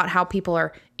about how people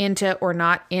are into or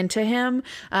not into him.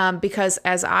 Because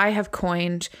as I have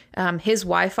coined his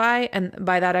Wi-Fi, and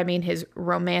by that I mean his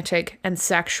romantic and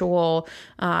sexual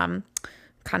kind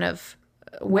of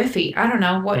Wi-Fi. I don't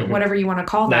know, whatever you want to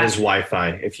call that. That is Wi-Fi,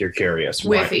 if you're curious.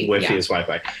 Wi-Fi, Wi-Fi is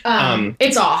Wi-Fi.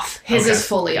 It's off. His is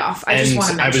fully off. I just want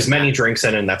to mention I was many drinks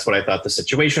in, and that's what I thought the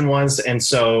situation was. And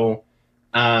so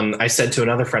I said to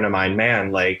another friend of mine,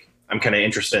 man, like, I'm kind of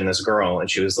interested in this girl.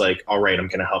 And she was like, all right, I'm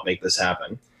going to help make this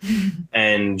happen.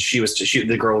 And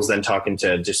the girl was then talking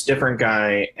to just different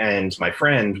guy. And my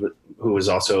friend, who was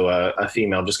also a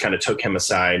female, just kind of took him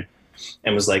aside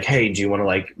and was like, hey, do you want to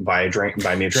like buy me a drink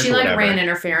She or like whatever? ran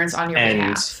interference on your And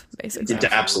behalf, basically.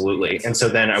 Absolutely. And so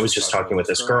then I was just talking with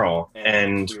this girl,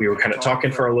 and we were kind of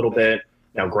talking for a little bit.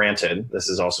 Now, granted, this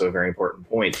is also a very important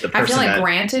point. The person I feel like that,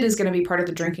 granted is going to be part of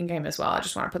the drinking game as well. I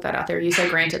just want to put that out there. You said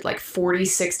granted like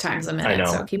 46 times a minute. I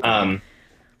know. So keep going.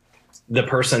 The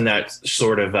person that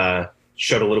sort of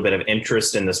showed a little bit of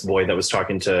interest in this boy that was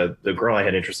talking to the girl I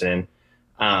had interest in.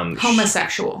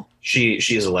 Homosexual. She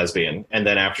is a lesbian. And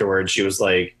then afterwards she was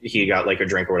like, he got like a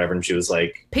drink or whatever, and she was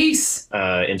like, peace,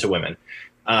 into women.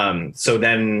 So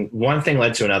then one thing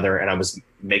led to another, and I was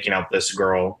making out this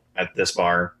girl at this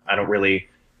bar. I don't really,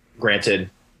 granted.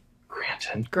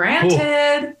 Suck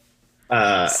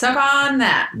on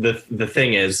that. The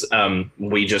thing is,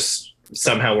 we just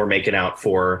somehow were making out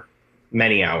for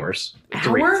many hours.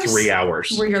 Hours? 3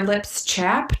 hours. Were your lips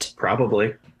chapped?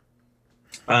 Probably.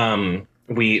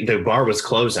 The bar was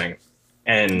closing,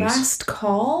 and Last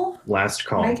call? last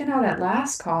call Making out at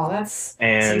last call. That's some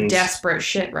And- desperate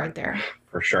shit right there.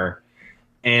 for sure.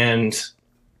 And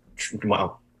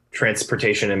well,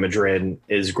 transportation in Madrid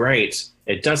is great.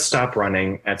 It does stop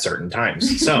running at certain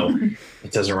times, so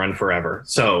it doesn't run forever.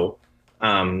 So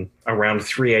around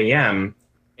 3 a.m.,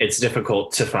 it's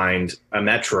difficult to find a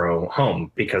metro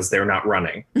home because they're not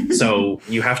running. So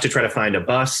you have to try to find a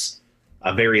bus,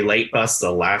 a very late bus,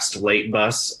 the last late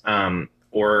bus,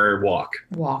 or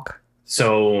walk.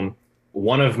 So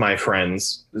one of my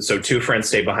friends, so two friends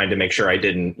stayed behind to make sure I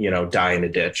didn't, die in a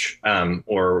ditch,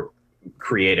 or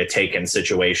create a taken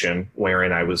situation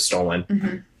wherein I was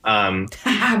stolen.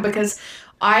 Because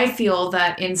I feel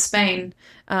that in Spain,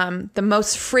 the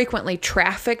most frequently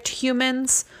trafficked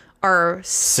humans are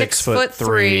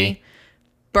 6'3",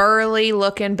 burly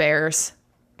looking bears,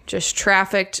 just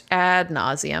trafficked ad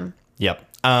nauseum. Yep.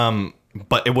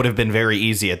 But it would have been very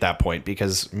easy at that point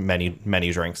because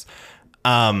many drinks.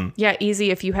 Yeah,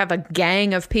 easy if you have a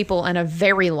gang of people in a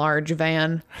very large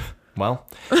van. Well,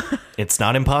 it's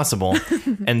not impossible.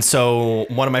 And so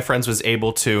one of my friends was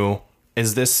able to,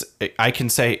 I can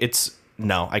say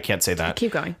no, I can't say that.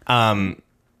 Keep going.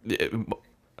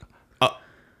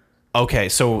 Okay,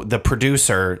 so the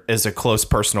producer is a close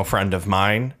personal friend of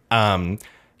mine.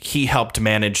 He helped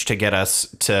manage to get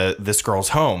us to this girl's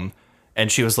home.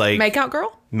 And she was like... Makeout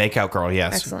girl? Makeout girl,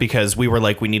 yes. Excellent. Because we were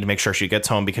like, we need to make sure she gets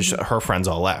home because her friends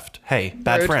all left. Hey,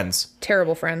 bad Rude. friends.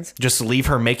 Terrible friends. Just leave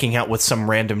her making out with some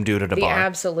random dude at a The bar.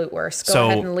 absolute worst. Go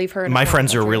ahead and leave her. My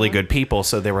friends are really good people,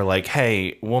 so they were like,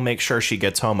 hey, we'll make sure she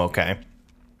gets home okay.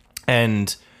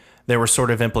 And there were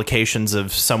sort of implications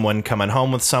of someone coming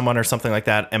home with someone or something like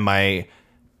that. And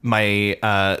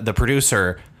the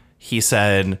producer, he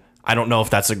said, I don't know if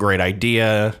that's a great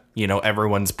idea.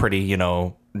 Everyone's pretty,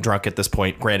 drunk at this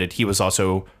point. Granted, he was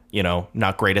also,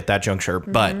 not great at that juncture.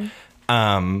 But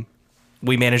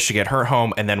we managed to get her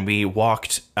home, and then we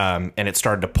walked, and it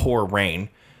started to pour rain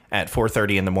at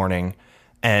 4:30 in the morning.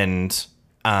 And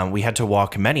we had to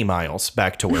walk many miles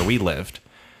back to where we lived,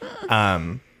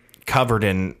 covered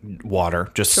in water,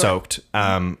 just soaked.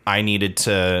 I needed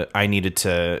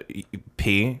to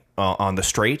pee on the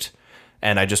street.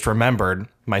 And I just remembered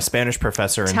my Spanish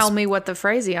professor. Tell me what the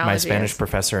phraseology My Spanish is.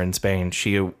 professor in Spain.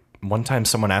 One time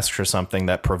someone asked her something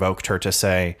that provoked her to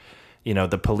say,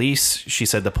 the police. She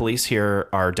said the police here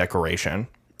are decoration.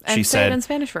 And She say said it in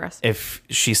Spanish for us. if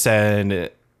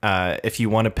you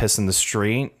want to piss in the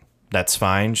street, that's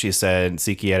fine. She said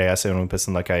si quiere hacer un piss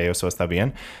en la calle, eso está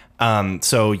bien.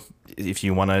 So if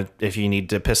you need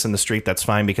to piss in the street, that's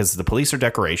fine because the police are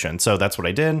decoration. So that's what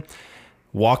I did.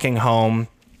 Walking home.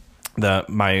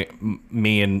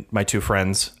 Me and my two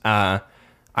friends,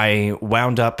 we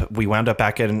wound up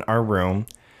back in our room.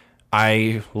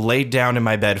 I laid down in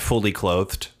my bed fully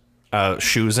clothed,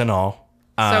 shoes and all.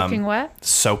 Soaking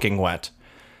wet.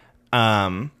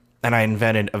 And I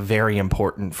invented a very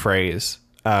important phrase.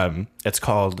 It's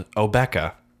called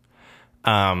Obeka.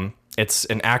 It's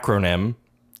an acronym.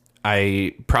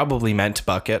 I probably meant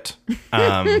bucket.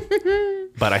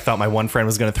 But I thought my one friend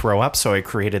was going to throw up, so I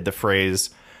created the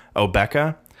phrase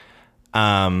Obeka,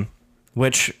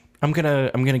 which I'm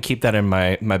gonna keep that in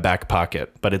my back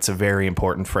pocket, but it's a very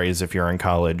important phrase if you're in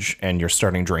college and you're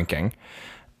starting drinking.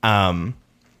 And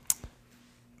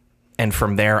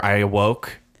from there, I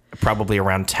awoke probably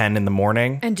around 10 in the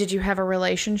morning. And did you have a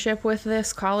relationship with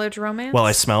this college romance? Well,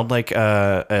 I smelled like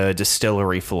a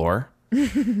distillery floor.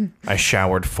 I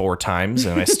showered 4 times,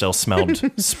 and I still smelled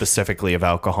specifically of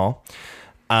alcohol.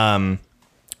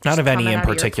 Not of any in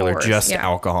particular, just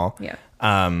alcohol. Yeah.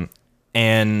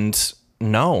 And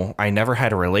no, I never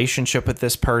had a relationship with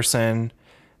this person.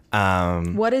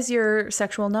 What is your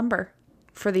sexual number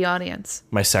for the audience?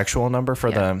 My sexual number for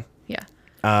Yeah.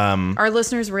 Our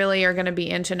listeners really are going to be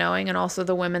into knowing, and also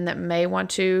the women that may want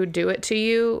to do it to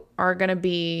you are going to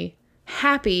be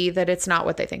happy that it's not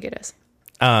what they think it is.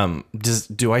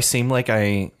 Do I seem like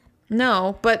I...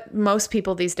 No, but most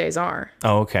people these days are.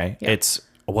 Oh, okay. Yeah.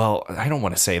 Well, I don't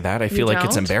want to say that. I feel like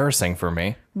it's don't? embarrassing for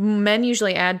me. Men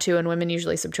usually add 2 and women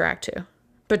usually subtract 2.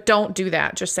 But don't do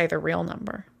that. Just say the real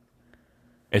number.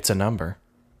 It's a number.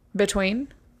 Between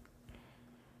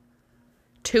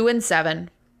 2 and 7.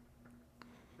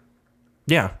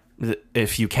 Yeah.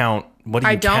 If you count, what do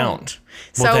you I don't. count?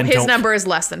 So Well, then his don't- number is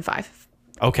less than 5.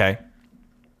 Okay.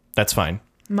 That's fine.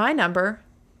 My number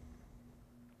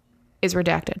is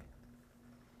redacted.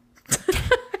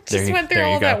 Just went through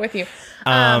all that with you.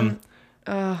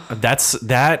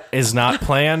 That is not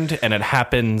planned, and it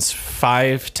happens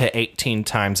 5 to 18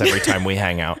 times every time we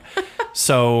hang out.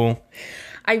 So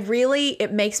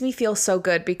It makes me feel so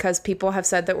good because people have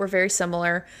said that we're very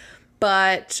similar,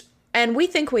 and we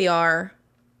think we are,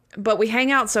 but we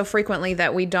hang out so frequently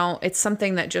that we don't, it's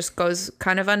something that just goes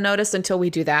kind of unnoticed until we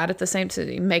do that at the same,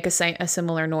 to make a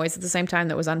similar noise at the same time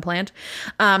that was unplanned.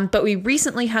 But we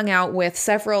recently hung out with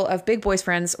several of Big Boy's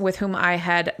friends with whom I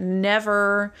had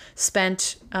never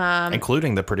spent,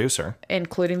 including the producer.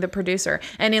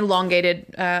 an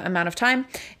elongated amount of time.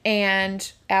 And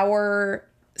our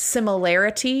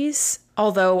similarities,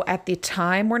 although at the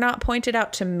time were not pointed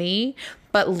out to me,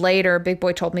 but later Big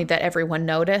Boy told me that everyone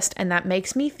noticed, and that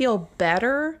makes me feel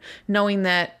better knowing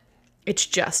that it's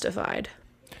justified,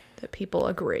 that people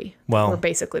agree. Well, we're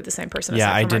basically the same person. Yeah,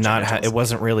 aside I from did our not. genitals. It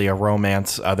wasn't really a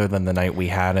romance other than the night we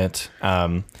had it.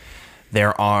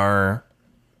 There are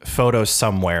photos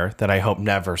somewhere that I hope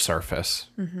never surface,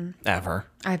 ever.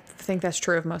 I think that's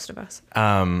true of most of us.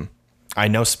 I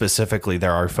know specifically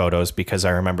there are photos because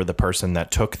I remember the person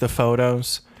that took the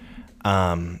photos.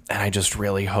 And I just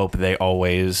really hope they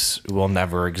always will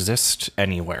never exist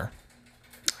anywhere.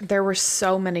 There were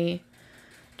so many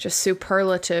just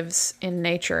superlatives in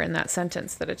nature in that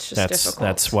sentence that it's just difficult.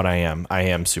 That's what I am. I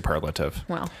am superlative.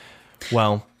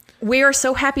 Well, we are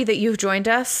so happy that you've joined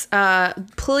us.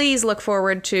 Please look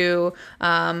forward to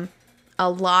a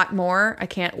lot more. I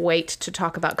can't wait to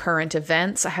talk about current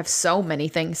events. I have so many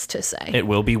things to say. It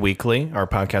will be weekly. Our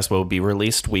podcast will be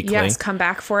released weekly. Yes, come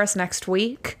back for us next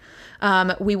week.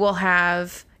 We will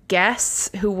have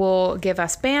guests who will give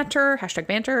us banter,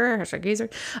 hashtag geezer,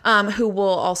 who will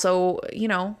also,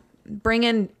 bring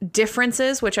in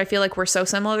differences, which I feel like we're so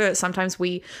similar that sometimes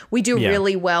we do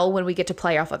really well when we get to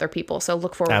play off other people. So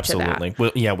look forward to that.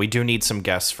 Absolutely. We do need some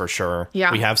guests for sure.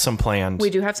 Yeah. We have some planned. We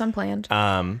do have some planned.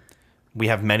 We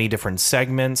have many different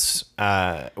segments.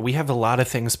 We have a lot of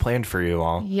things planned for you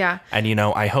all. Yeah. And,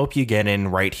 I hope you get in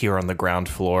right here on the ground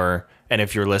floor. And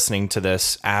if you're listening to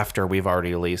this after we've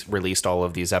already released all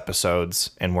of these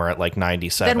episodes and we're at like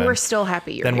 97, then we're still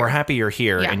happy you're here. we're happy you're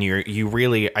here. Yeah. And you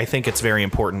really, I think it's very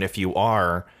important if you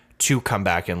are to come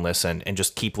back and listen and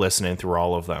just keep listening through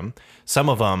all of them. Some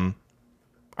of them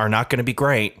are not going to be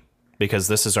great because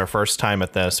this is our first time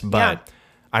at this, but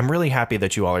I'm really happy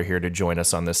that you all are here to join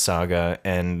us on this saga.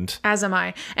 And as am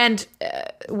I. And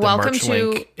the welcome merch to.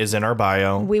 link is in our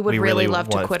bio. We would really love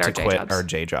to quit our J jobs. Our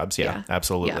J jobs. Yeah,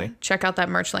 absolutely. Yeah. Check out that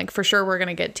merch link. For sure, we're going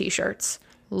to get t-shirts.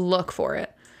 Look for it.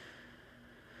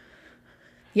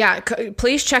 Yeah,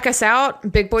 please check us out.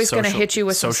 Big Boy's going to hit you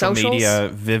with some social socials. media,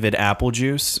 Vivid Apple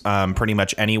Juice, pretty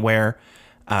much anywhere.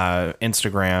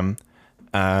 Instagram.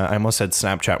 I almost said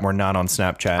Snapchat. We're not on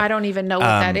Snapchat. I don't even know what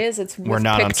that is. It's with we're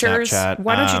not pictures. on Snapchat.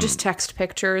 Why don't you just text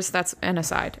pictures? That's an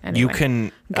aside. Anyway, You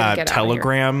can get out of here.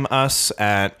 Telegram us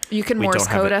at. You can we Morse don't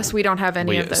have code it- us. We don't have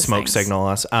any of those smoke things. signal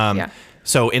us. Yeah.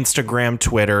 So Instagram,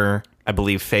 Twitter, I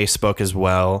believe Facebook as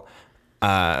well.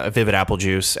 Vivid Apple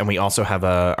Juice, and we also have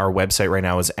our website right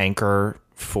now is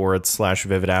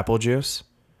Anchor/Vivid Apple Juice.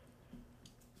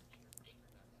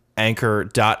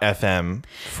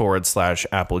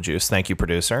 Anchor.fm/Apple Juice. Thank you,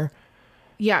 producer.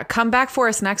 Yeah, come back for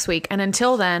us next week. And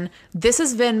until then, this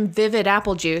has been Vivid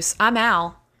Apple Juice. I'm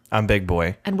Al, I'm Big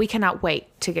Boy. and we cannot wait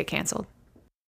to get canceled.